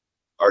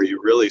 are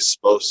you really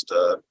supposed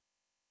to,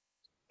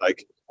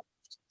 like,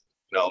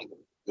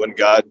 when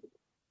God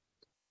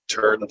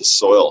turned the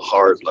soil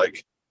hard,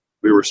 like,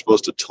 we were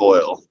supposed to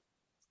toil,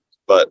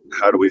 but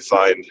how do we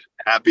find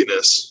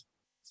happiness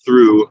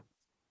through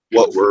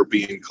what we're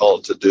being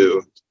called to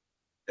do,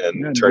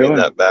 and turning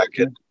that back?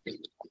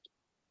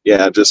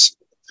 Just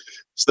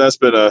so that's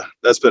been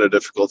a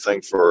difficult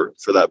thing for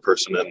that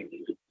person and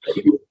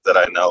that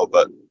I know.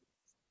 But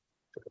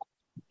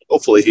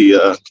hopefully he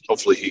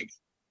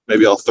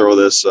maybe I'll throw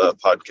this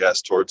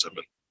podcast towards him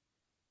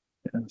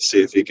and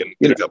see if he can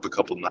pick up a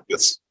couple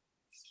nuggets.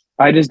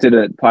 I just did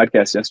a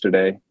podcast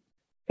yesterday,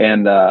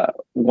 and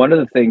one of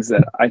the things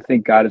that I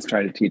think God is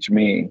trying to teach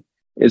me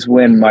is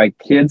when my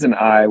kids and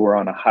I were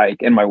on a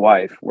hike, and my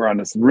wife were on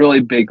this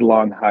really big,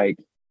 long hike,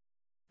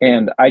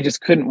 and I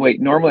just couldn't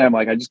wait. Normally, I'm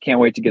like, I just can't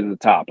wait to get to the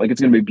top. Like,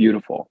 it's going to be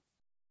beautiful.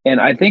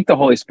 And I think the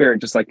Holy Spirit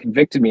just like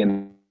convicted me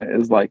and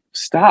is like,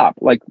 stop,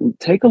 like,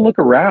 take a look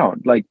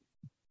around. Like,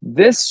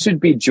 this should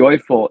be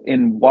joyful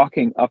in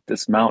walking up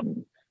this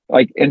mountain.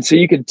 Like, and so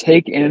you can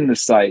take in the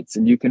sights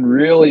and you can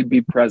really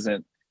be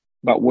present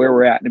about where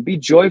we're at and be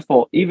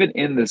joyful even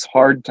in this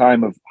hard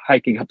time of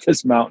hiking up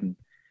this mountain.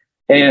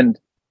 And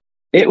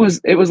it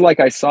was like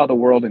I saw the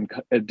world in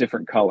a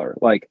different color.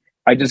 Like,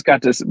 I just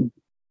got to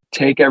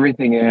take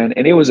everything in,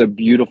 and it was a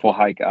beautiful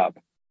hike up.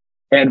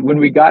 And when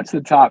we got to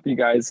the top, you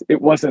guys,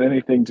 it wasn't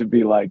anything to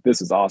be like, this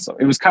is awesome.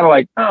 It was kind of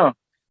like, oh.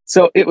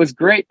 So it was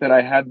great that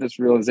I had this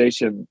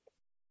realization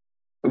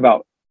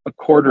about a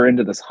quarter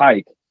into this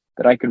hike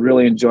that I could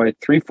really enjoy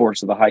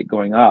 3/4 of the hike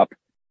going up,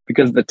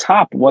 because the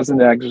top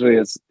wasn't actually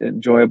as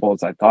enjoyable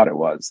as I thought it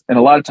was. And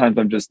a lot of times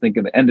I'm just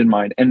thinking the end in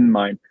mind,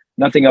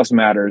 nothing else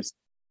matters.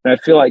 And I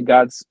feel like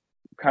God's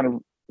kind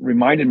of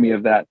reminded me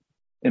of that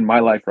in my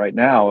life right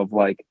now, of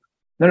like,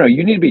 no,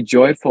 you need to be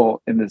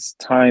joyful in this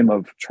time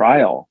of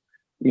trial,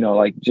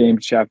 like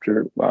James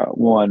chapter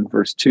 1,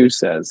 verse 2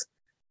 says.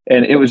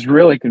 And it was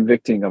really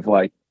convicting of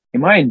like,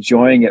 am I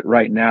enjoying it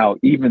right now,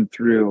 even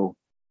through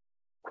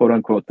quote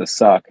unquote the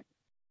suck?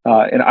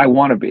 And I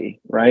want to be,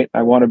 right?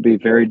 I want to be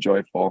very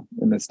joyful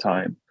in this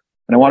time.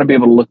 And I want to be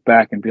able to look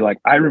back and be like,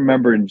 I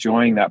remember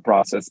enjoying that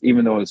process,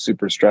 even though it was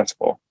super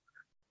stressful.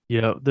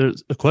 Yeah,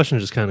 there's a question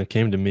just kind of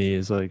came to me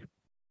is like,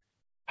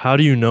 how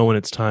do you know when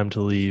it's time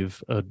to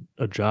leave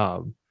a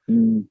job?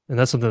 And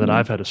that's something that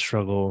I've had to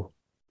struggle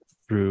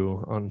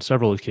through on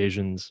several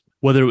occasions,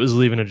 whether it was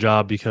leaving a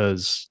job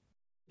because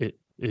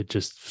it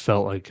just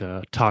felt like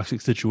a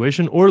toxic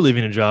situation, or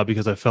leaving a job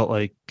because I felt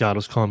like God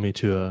was calling me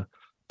to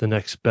the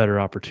next better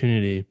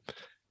opportunity.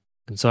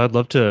 And so I'd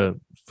love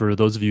to, for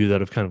those of you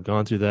that have kind of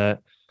gone through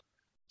that,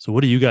 so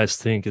what do you guys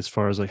think as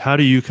far as like, how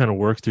do you kind of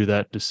work through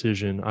that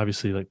decision?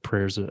 Obviously, like,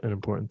 prayer is an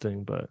important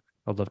thing, but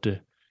I'd love to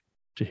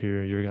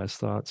hear your guys'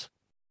 thoughts.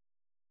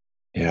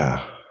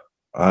 Yeah.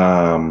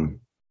 I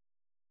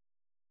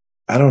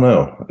don't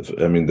know.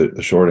 I mean,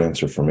 the short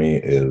answer for me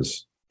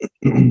is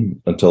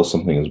until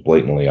something is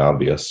blatantly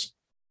obvious,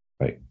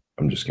 like,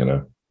 I'm just going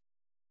to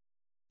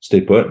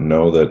stay put and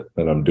know that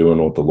I'm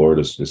doing what the Lord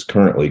is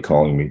currently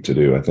calling me to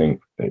do. I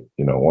think,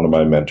 one of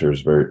my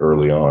mentors very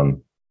early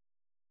on,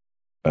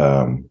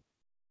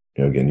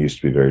 again,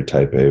 used to be very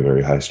type A,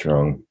 very high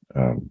strung.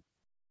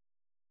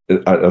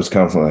 I was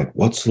constantly like,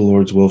 what's the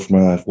Lord's will for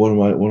my life? What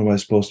am I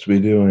supposed to be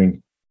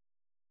doing?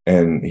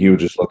 And he would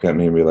just look at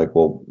me and be like,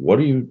 well, what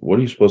are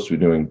you supposed to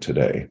be doing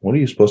today? What are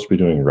you supposed to be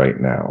doing right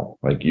now?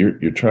 Like,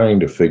 you're trying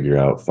to figure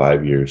out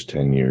 5 years,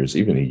 10 years,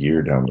 even a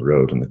year down the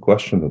road. And the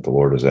question that the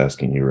Lord is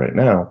asking you right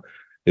now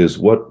is,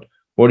 what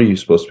are you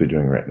supposed to be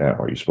doing right now?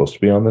 Are you supposed to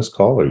be on this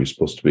call? Are you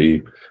supposed to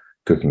be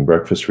cooking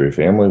breakfast for your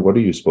family? What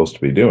are you supposed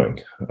to be doing?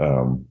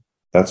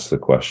 That's the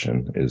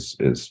question, is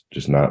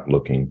just not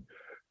looking,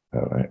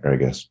 or I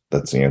guess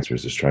that's the answer,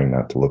 is just trying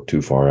not to look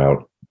too far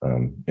out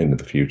into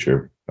the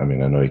future. I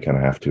mean, I know you kind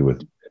of have to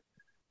with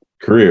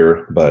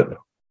career, but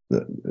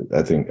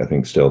I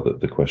think still that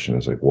the question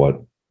is like,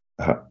 what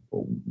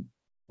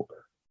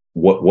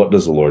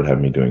does the Lord have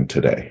me doing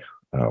today?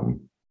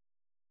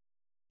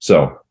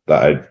 So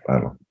I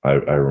don't know. I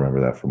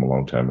remember that from a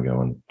long time ago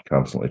and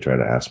constantly try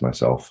to ask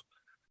myself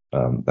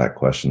that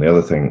question. The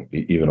other thing,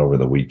 even over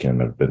the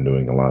weekend, I've been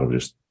doing a lot of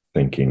just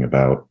thinking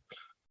about,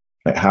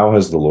 how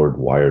has the Lord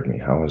wired me?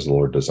 How has the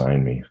Lord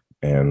designed me?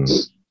 And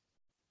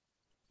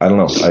I don't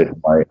know.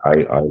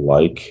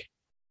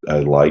 I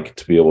like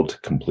to be able to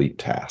complete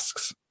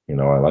tasks.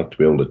 I like to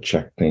be able to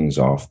check things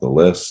off the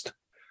list.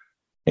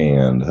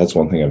 And that's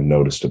one thing I've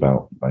noticed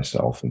about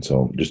myself. And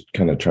so just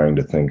kind of trying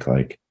to think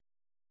like,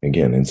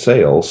 again, in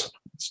sales,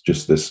 it's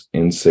just this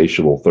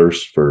insatiable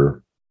thirst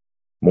for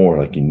more.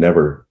 Like you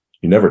never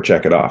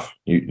check it off.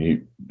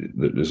 You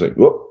it's like,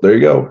 whoop, there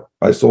you go.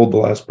 I sold the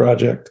last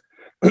project.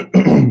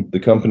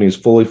 The company is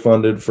fully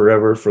funded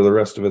forever for the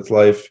rest of its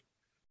life.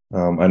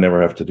 I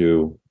never have to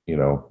do,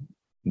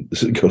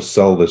 go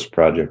sell this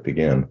project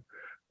again.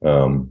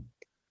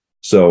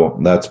 So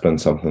that's been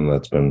something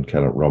that's been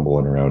kind of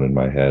rumbling around in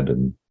my head,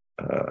 and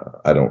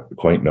I don't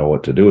quite know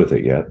what to do with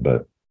it yet.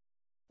 But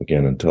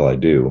again, until I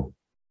do,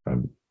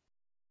 I'm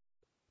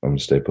gonna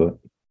stay put.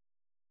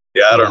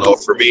 Yeah, I don't know.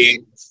 For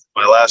me,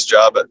 my last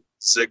job at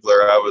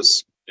Ziegler, I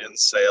was in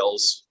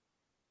sales,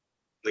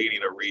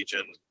 leading a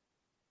region,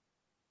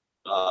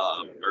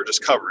 or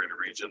just covering a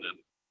region. And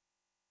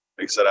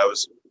like I said, I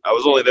was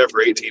only there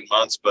for 18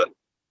 months, but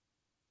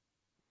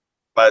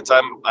by the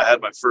time I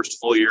had my first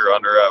full year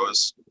under, I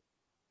was,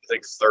 I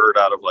think, third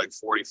out of like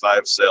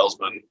 45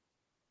 salesmen.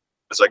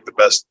 It's like the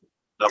best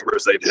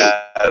numbers they'd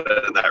had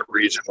in that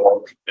region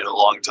in a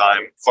long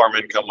time. Farm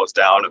income was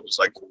down. It was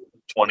like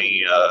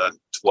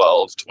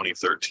 2012,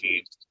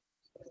 2013.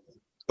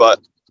 But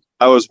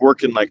I was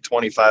working like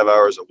 25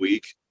 hours a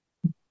week,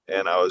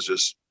 and I was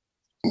just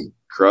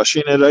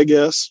crushing it, I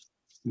guess.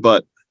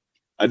 But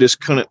I just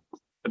couldn't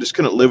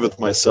live with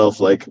myself,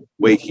 like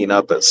waking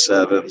up at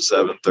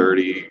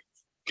 7:30,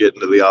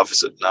 getting to the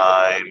office at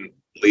 9,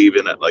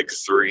 leaving at like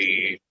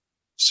 3,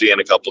 seeing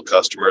a couple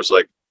customers.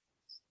 Like,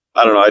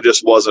 I don't know, I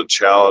just wasn't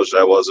challenged.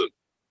 I wasn't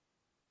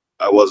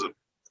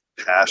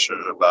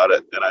passionate about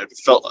it, and I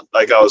felt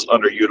like I was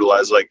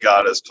underutilized. Like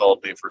God has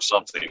called me for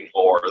something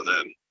more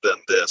than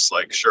this.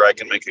 Like, sure, I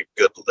can make a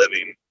good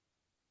living,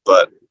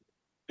 but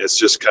it's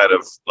just kind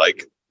of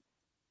like,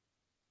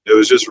 it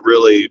was just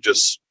really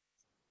just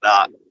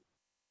not.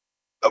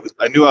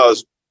 I knew I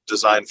was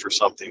designed for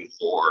something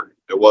more.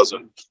 I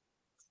wasn't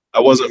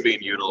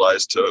being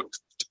utilized to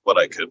what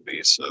I could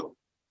be. So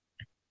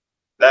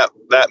that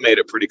made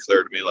it pretty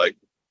clear to me. Like,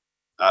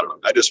 I don't know,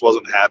 I just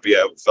wasn't happy.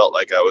 I felt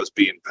like I was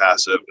being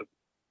passive.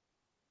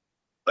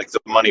 Like the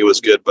money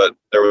was good, but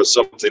there was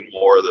something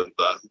more than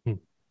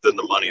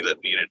the money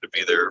that needed to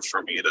be there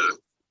for me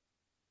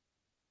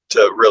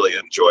to really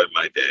enjoy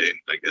my day,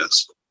 I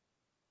guess.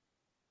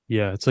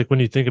 Yeah, it's like when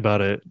you think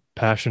about it,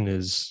 passion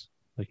is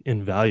like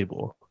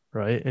invaluable,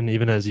 right? And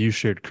even as you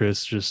shared,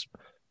 Chris, just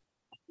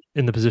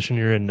in the position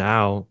you're in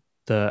now,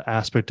 the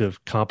aspect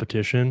of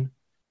competition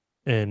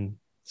and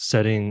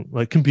setting,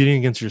 like competing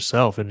against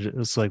yourself, and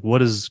it's like, what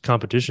does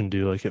competition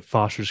do? Like it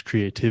fosters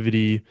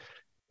creativity.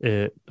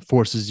 It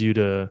forces you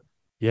to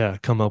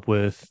come up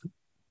with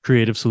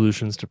creative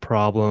solutions to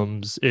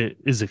problems. It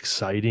is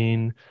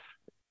exciting.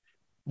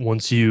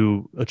 Once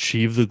you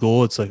achieve the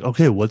goal, it's like,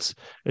 okay,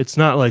 it's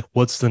not like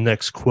what's the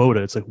next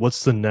quota, it's like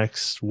what's the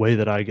next way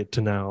that I get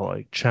to now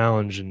like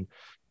challenge and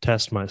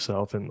test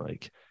myself. And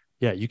like,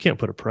 yeah, you can't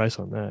put a price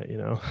on that.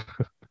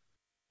 I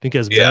think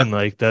as men,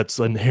 like that's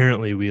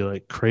inherently, we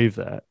like crave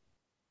that.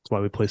 That's why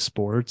we play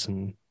sports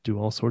and do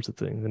all sorts of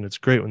things, and it's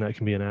great when that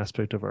can be an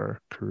aspect of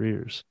our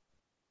careers.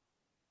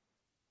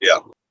 Yeah,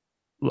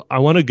 I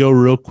want to go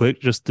real quick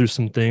just through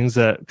some things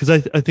that, because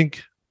I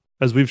think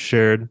as we've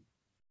shared,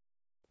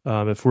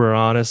 if we're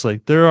honest,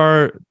 like there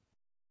are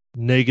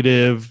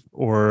negative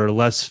or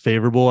less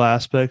favorable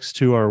aspects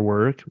to our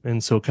work.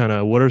 And so kind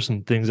of what are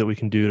some things that we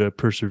can do to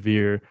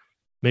persevere,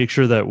 make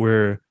sure that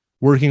we're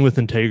working with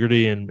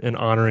integrity and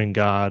honoring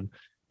God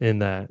in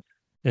that.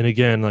 And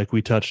again, like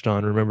we touched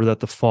on, remember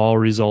that the fall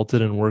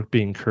resulted in work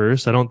being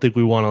cursed. I don't think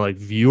we want to like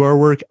view our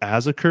work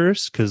as a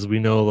curse, because we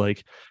know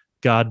like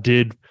God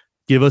did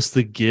give us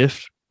the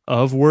gift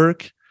of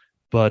work,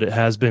 but it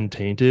has been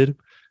tainted.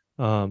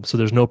 So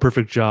there's no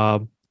perfect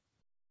job.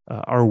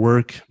 Our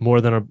work,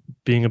 more than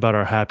being about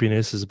our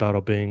happiness, is about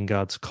obeying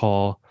God's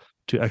call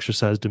to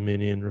exercise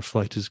dominion,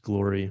 reflect his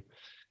glory.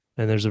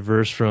 And there's a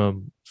verse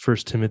from 1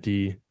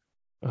 Timothy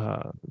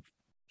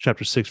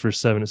chapter 6, verse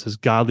 7. It says,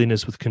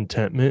 godliness with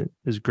contentment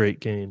is great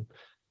gain.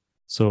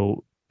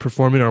 So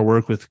performing our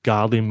work with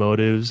godly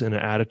motives and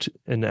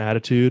an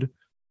attitude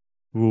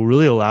will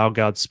really allow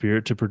God's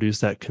Spirit to produce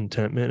that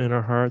contentment in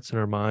our hearts and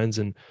our minds.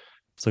 And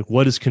it's like,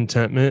 what is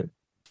contentment?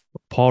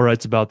 Paul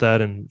writes about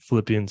that in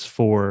Philippians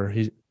 4.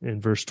 In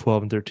verse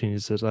 12 and 13, he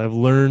says, I have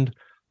learned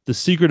the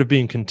secret of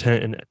being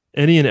content in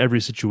any and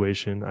every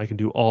situation. I can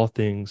do all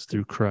things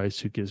through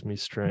Christ who gives me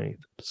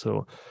strength.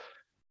 So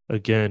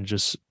again,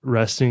 just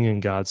resting in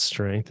God's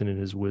strength and in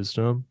his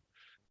wisdom.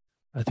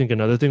 I think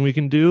another thing we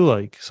can do,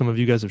 like some of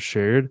you guys have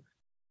shared,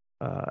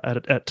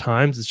 at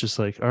times, it's just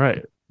like, all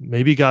right,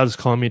 maybe God is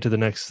calling me to the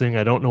next thing.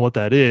 I don't know what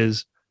that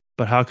is,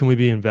 but how can we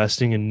be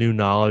investing in new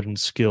knowledge and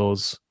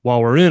skills while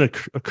we're in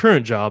a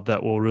current job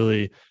that will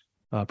really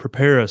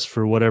prepare us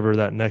for whatever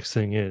that next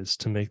thing is,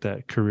 to make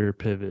that career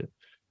pivot,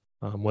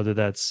 whether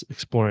that's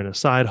exploring a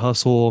side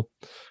hustle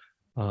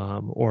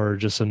or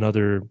just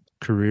another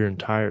career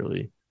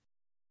entirely.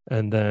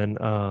 And then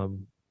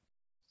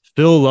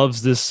Phil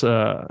loves this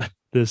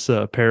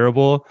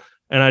parable,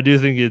 And I do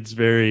think it's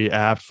very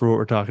apt for what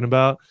we're talking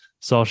about.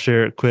 So I'll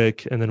share it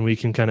quick, and then we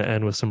can kind of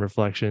end with some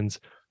reflections.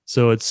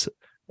 So it's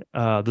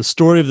the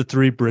story of the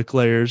three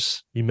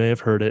bricklayers. You may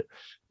have heard it,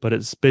 but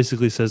it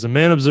basically says, a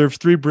man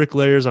observed three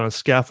bricklayers on a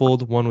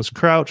scaffold. One was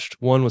crouched,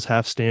 one was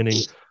half standing,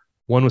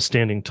 one was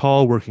standing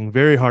tall, working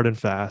very hard and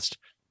fast.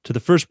 To the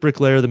first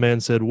bricklayer, the man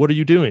said, "What are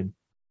you doing?"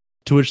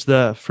 To which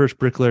the first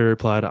bricklayer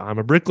replied, "I'm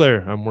a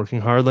bricklayer. I'm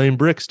working hard laying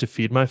bricks to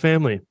feed my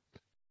family."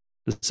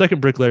 The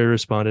second bricklayer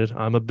responded,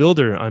 "I'm a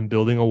builder. I'm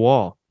building a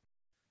wall."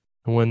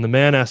 And when the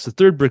man asked the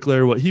third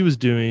bricklayer what he was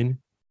doing,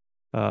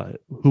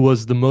 who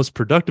was the most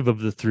productive of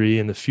the three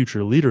and the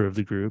future leader of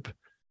the group,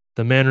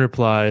 the man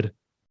replied,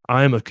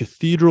 "I am a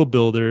cathedral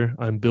builder.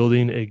 I'm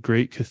building a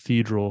great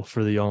cathedral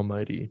for the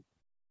Almighty."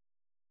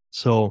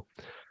 So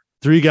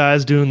three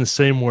guys doing the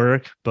same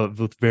work, but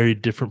with very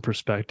different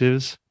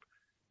perspectives.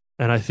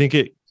 And I think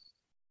it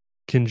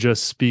can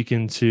just speak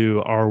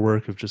into our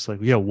work of just like,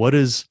 yeah, what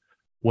is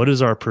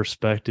our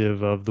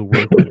perspective of the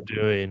work we're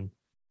doing?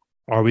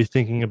 Are we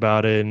thinking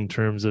about it in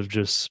terms of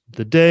just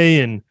the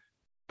day and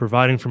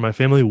providing for my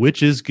family,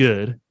 which is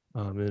good?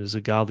 It is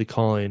a godly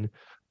calling,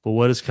 but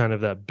what is kind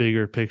of that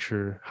bigger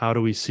picture? How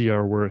do we see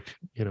our work,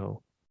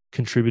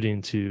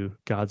 contributing to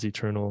God's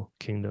eternal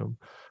kingdom?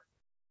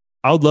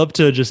 I would love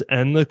to just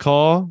end the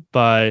call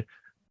by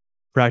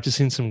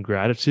practicing some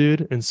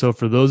gratitude. And so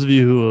for those of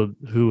you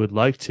who would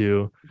like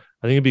to,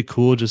 I think it'd be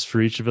cool just for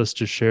each of us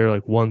to share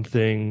like one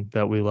thing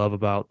that we love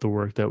about the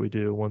work that we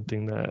do, one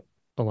thing that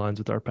aligns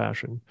with our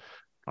passion.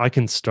 I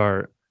can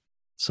start.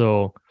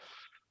 So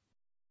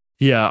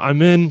yeah,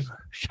 I'm in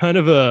kind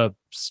of a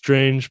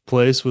strange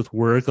place with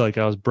work. Like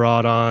I was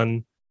brought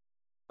on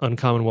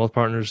Uncommon Wealth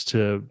Partners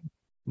to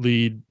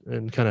lead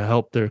and kind of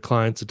help their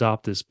clients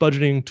adopt this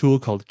budgeting tool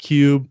called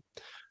Cube,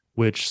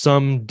 which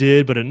some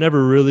did, but it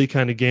never really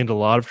kind of gained a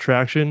lot of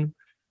traction.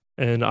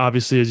 And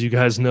obviously, as you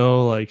guys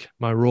know, like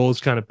my role is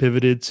kind of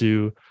pivoted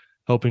to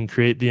helping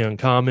create the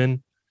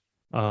Uncommon,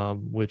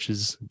 which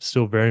is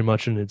still very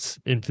much in its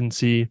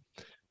infancy.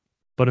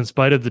 But in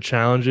spite of the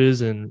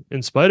challenges and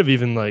in spite of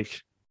even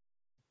like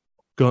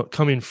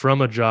coming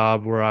from a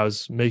job where I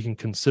was making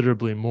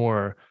considerably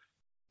more,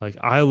 like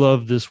I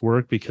love this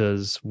work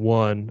because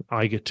one,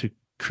 I get to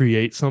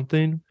create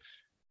something,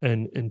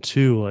 and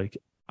two, like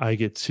I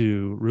get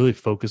to really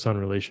focus on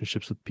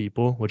relationships with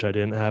people, which I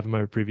didn't have in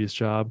my previous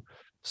job.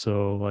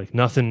 So like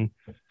nothing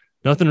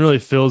really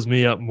fills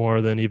me up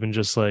more than even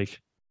just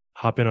like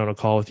hopping on a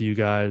call with you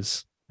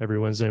guys every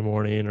Wednesday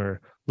morning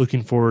or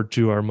looking forward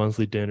to our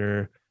monthly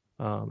dinner.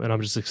 And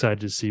I'm just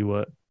excited to see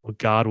what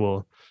God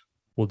will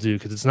do,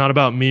 because it's not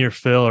about me or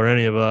Phil or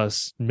any of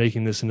us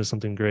making this into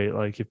something great.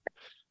 Like if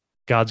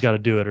God's got to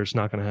do it or it's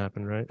not going to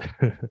happen, right?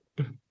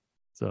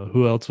 So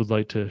who else would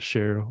like to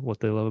share what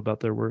they love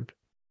about their work?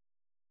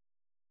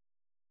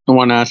 The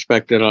one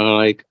aspect that I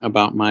like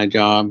about my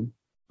job,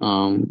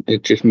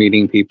 it's just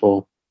meeting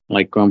people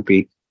like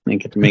Grumpy. I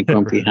get to make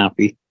Grumpy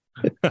happy.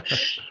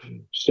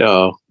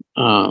 So,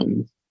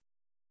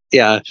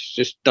 yeah, it's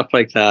just stuff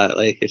like that.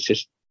 Like, it's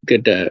just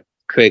good to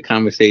create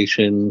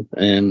conversation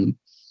and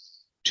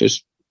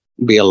just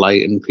be a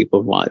light in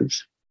people's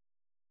lives.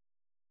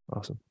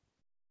 Awesome.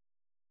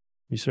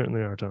 You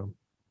certainly are, Tom.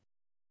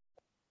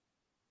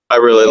 I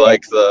really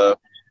like the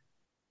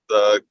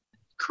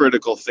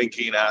critical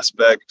thinking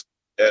aspect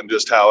and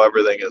just how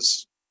everything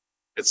is.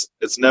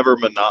 It's never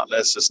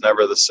monotonous. It's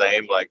never the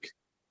same. Like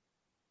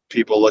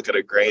people look at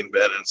a grain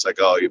bin and it's like,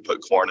 oh, you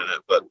put corn in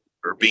it,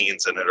 or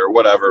beans in it or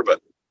whatever.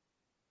 But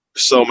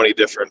so many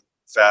different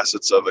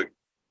facets of a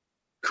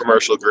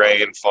commercial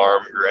grain,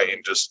 farm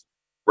grain, just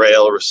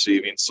rail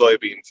receiving,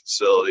 soybean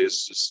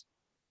facilities. Just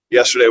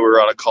yesterday we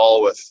were on a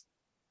call with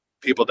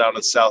people down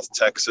in South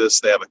Texas.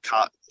 They have a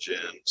cotton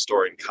gin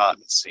storing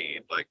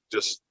cottonseed. Like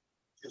just,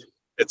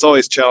 it's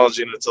always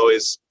challenging. It's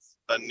always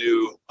a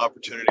new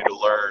opportunity to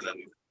learn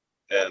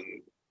and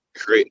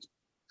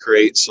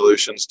create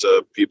solutions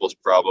to people's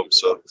problems.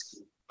 So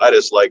I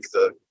just like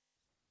the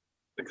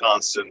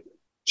constant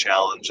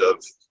challenge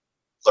of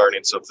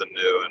learning something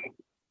new and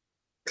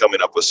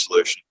coming up with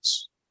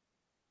solutions.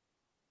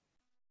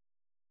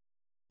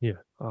 Yeah,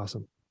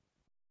 awesome.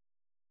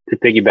 To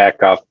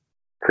piggyback off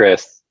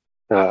Chris,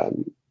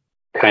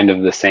 kind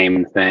of the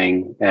same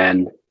thing.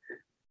 And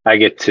I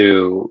get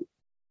to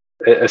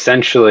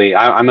essentially,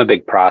 I'm a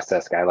big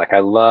process guy. Like I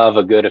love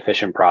a good,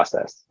 efficient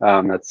process.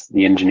 That's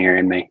the engineer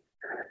in me.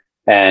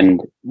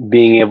 And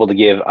being able to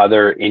give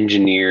other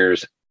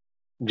engineers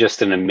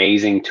just an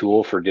amazing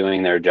tool for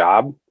doing their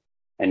job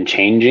and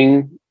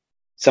changing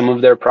some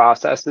of their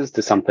processes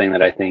to something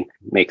that I think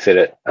makes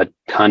it a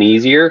ton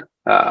easier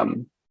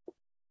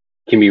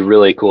can be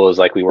really cool as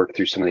like we work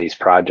through some of these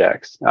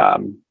projects.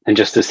 And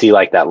just to see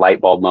like that light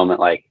bulb moment,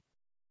 like,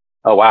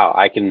 oh, wow,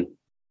 I can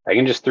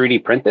just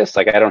 3D print this.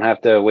 Like I don't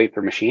have to wait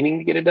for machining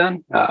to get it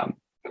done.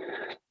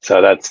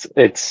 So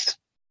it's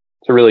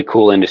a really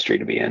cool industry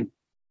to be in.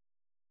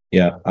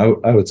 Yeah, I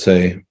would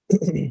say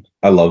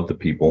I love the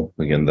people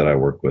again that I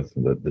work with.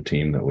 The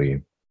team that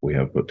we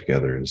have put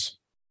together is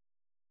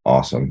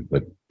awesome.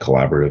 The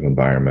collaborative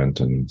environment,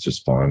 and it's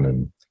just fun.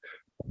 And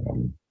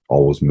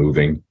always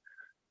moving.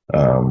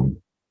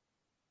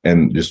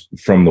 And just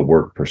from the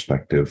work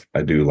perspective,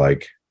 I do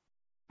like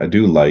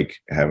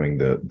having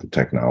the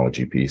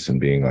technology piece and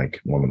being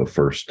like one of the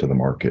first to the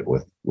market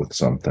with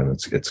something.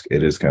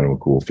 It is kind of a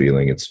cool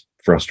feeling. It's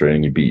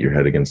frustrating. You beat your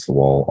head against the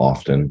wall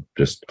often,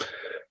 just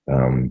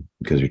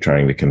because you're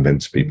trying to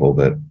convince people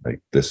that like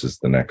this is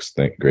the next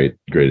thing,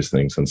 greatest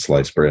thing since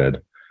sliced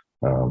bread.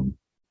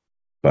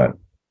 But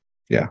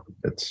yeah,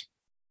 it's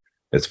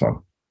fun.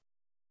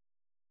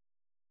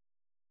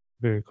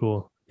 Very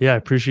cool. Yeah, I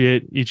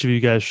appreciate each of you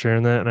guys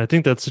sharing that. And I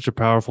think that's such a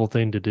powerful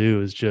thing to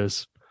do, is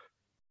just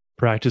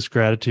practice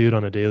gratitude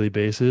on a daily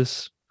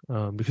basis.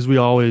 Because we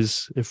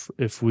always,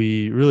 if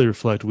we really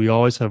reflect, we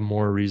always have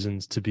more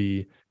reasons to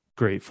be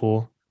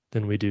grateful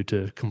than we do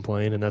to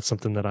complain. And that's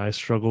something that I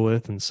struggle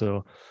with. And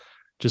so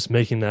just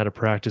making that a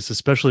practice,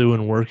 especially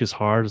when work is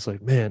hard, it's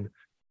like, man,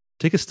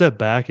 take a step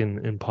back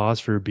and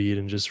pause for a beat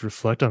and just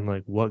reflect on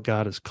like what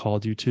God has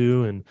called you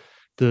to and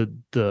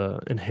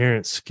the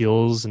inherent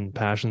skills and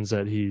passions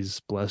that he's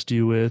blessed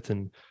you with,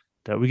 and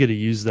that we get to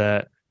use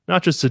that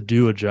not just to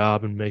do a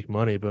job and make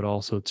money, but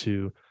also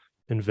to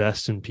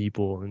invest in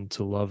people and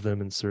to love them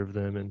and serve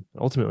them and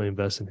ultimately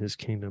invest in his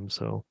kingdom.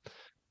 So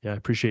yeah, I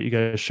appreciate you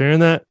guys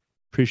sharing that.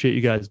 Appreciate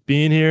you guys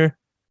being here.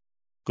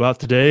 Go out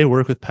today,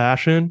 work with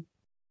passion,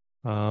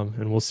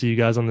 and we'll see you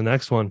guys on the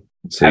next one.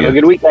 Have a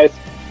good week, guys.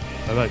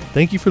 Bye-bye.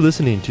 Thank you for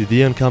listening to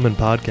The Uncommon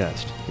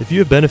Podcast. If you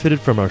have benefited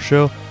from our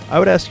show, I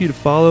would ask you to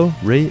follow,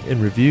 rate,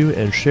 and review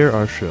and share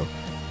our show.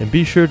 And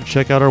be sure to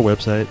check out our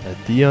website at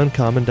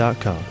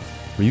theuncommon.com,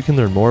 where you can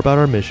learn more about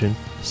our mission,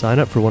 sign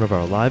up for one of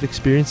our live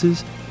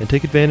experiences, and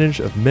take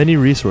advantage of many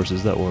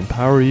resources that will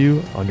empower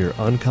you on your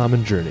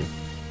uncommon journey.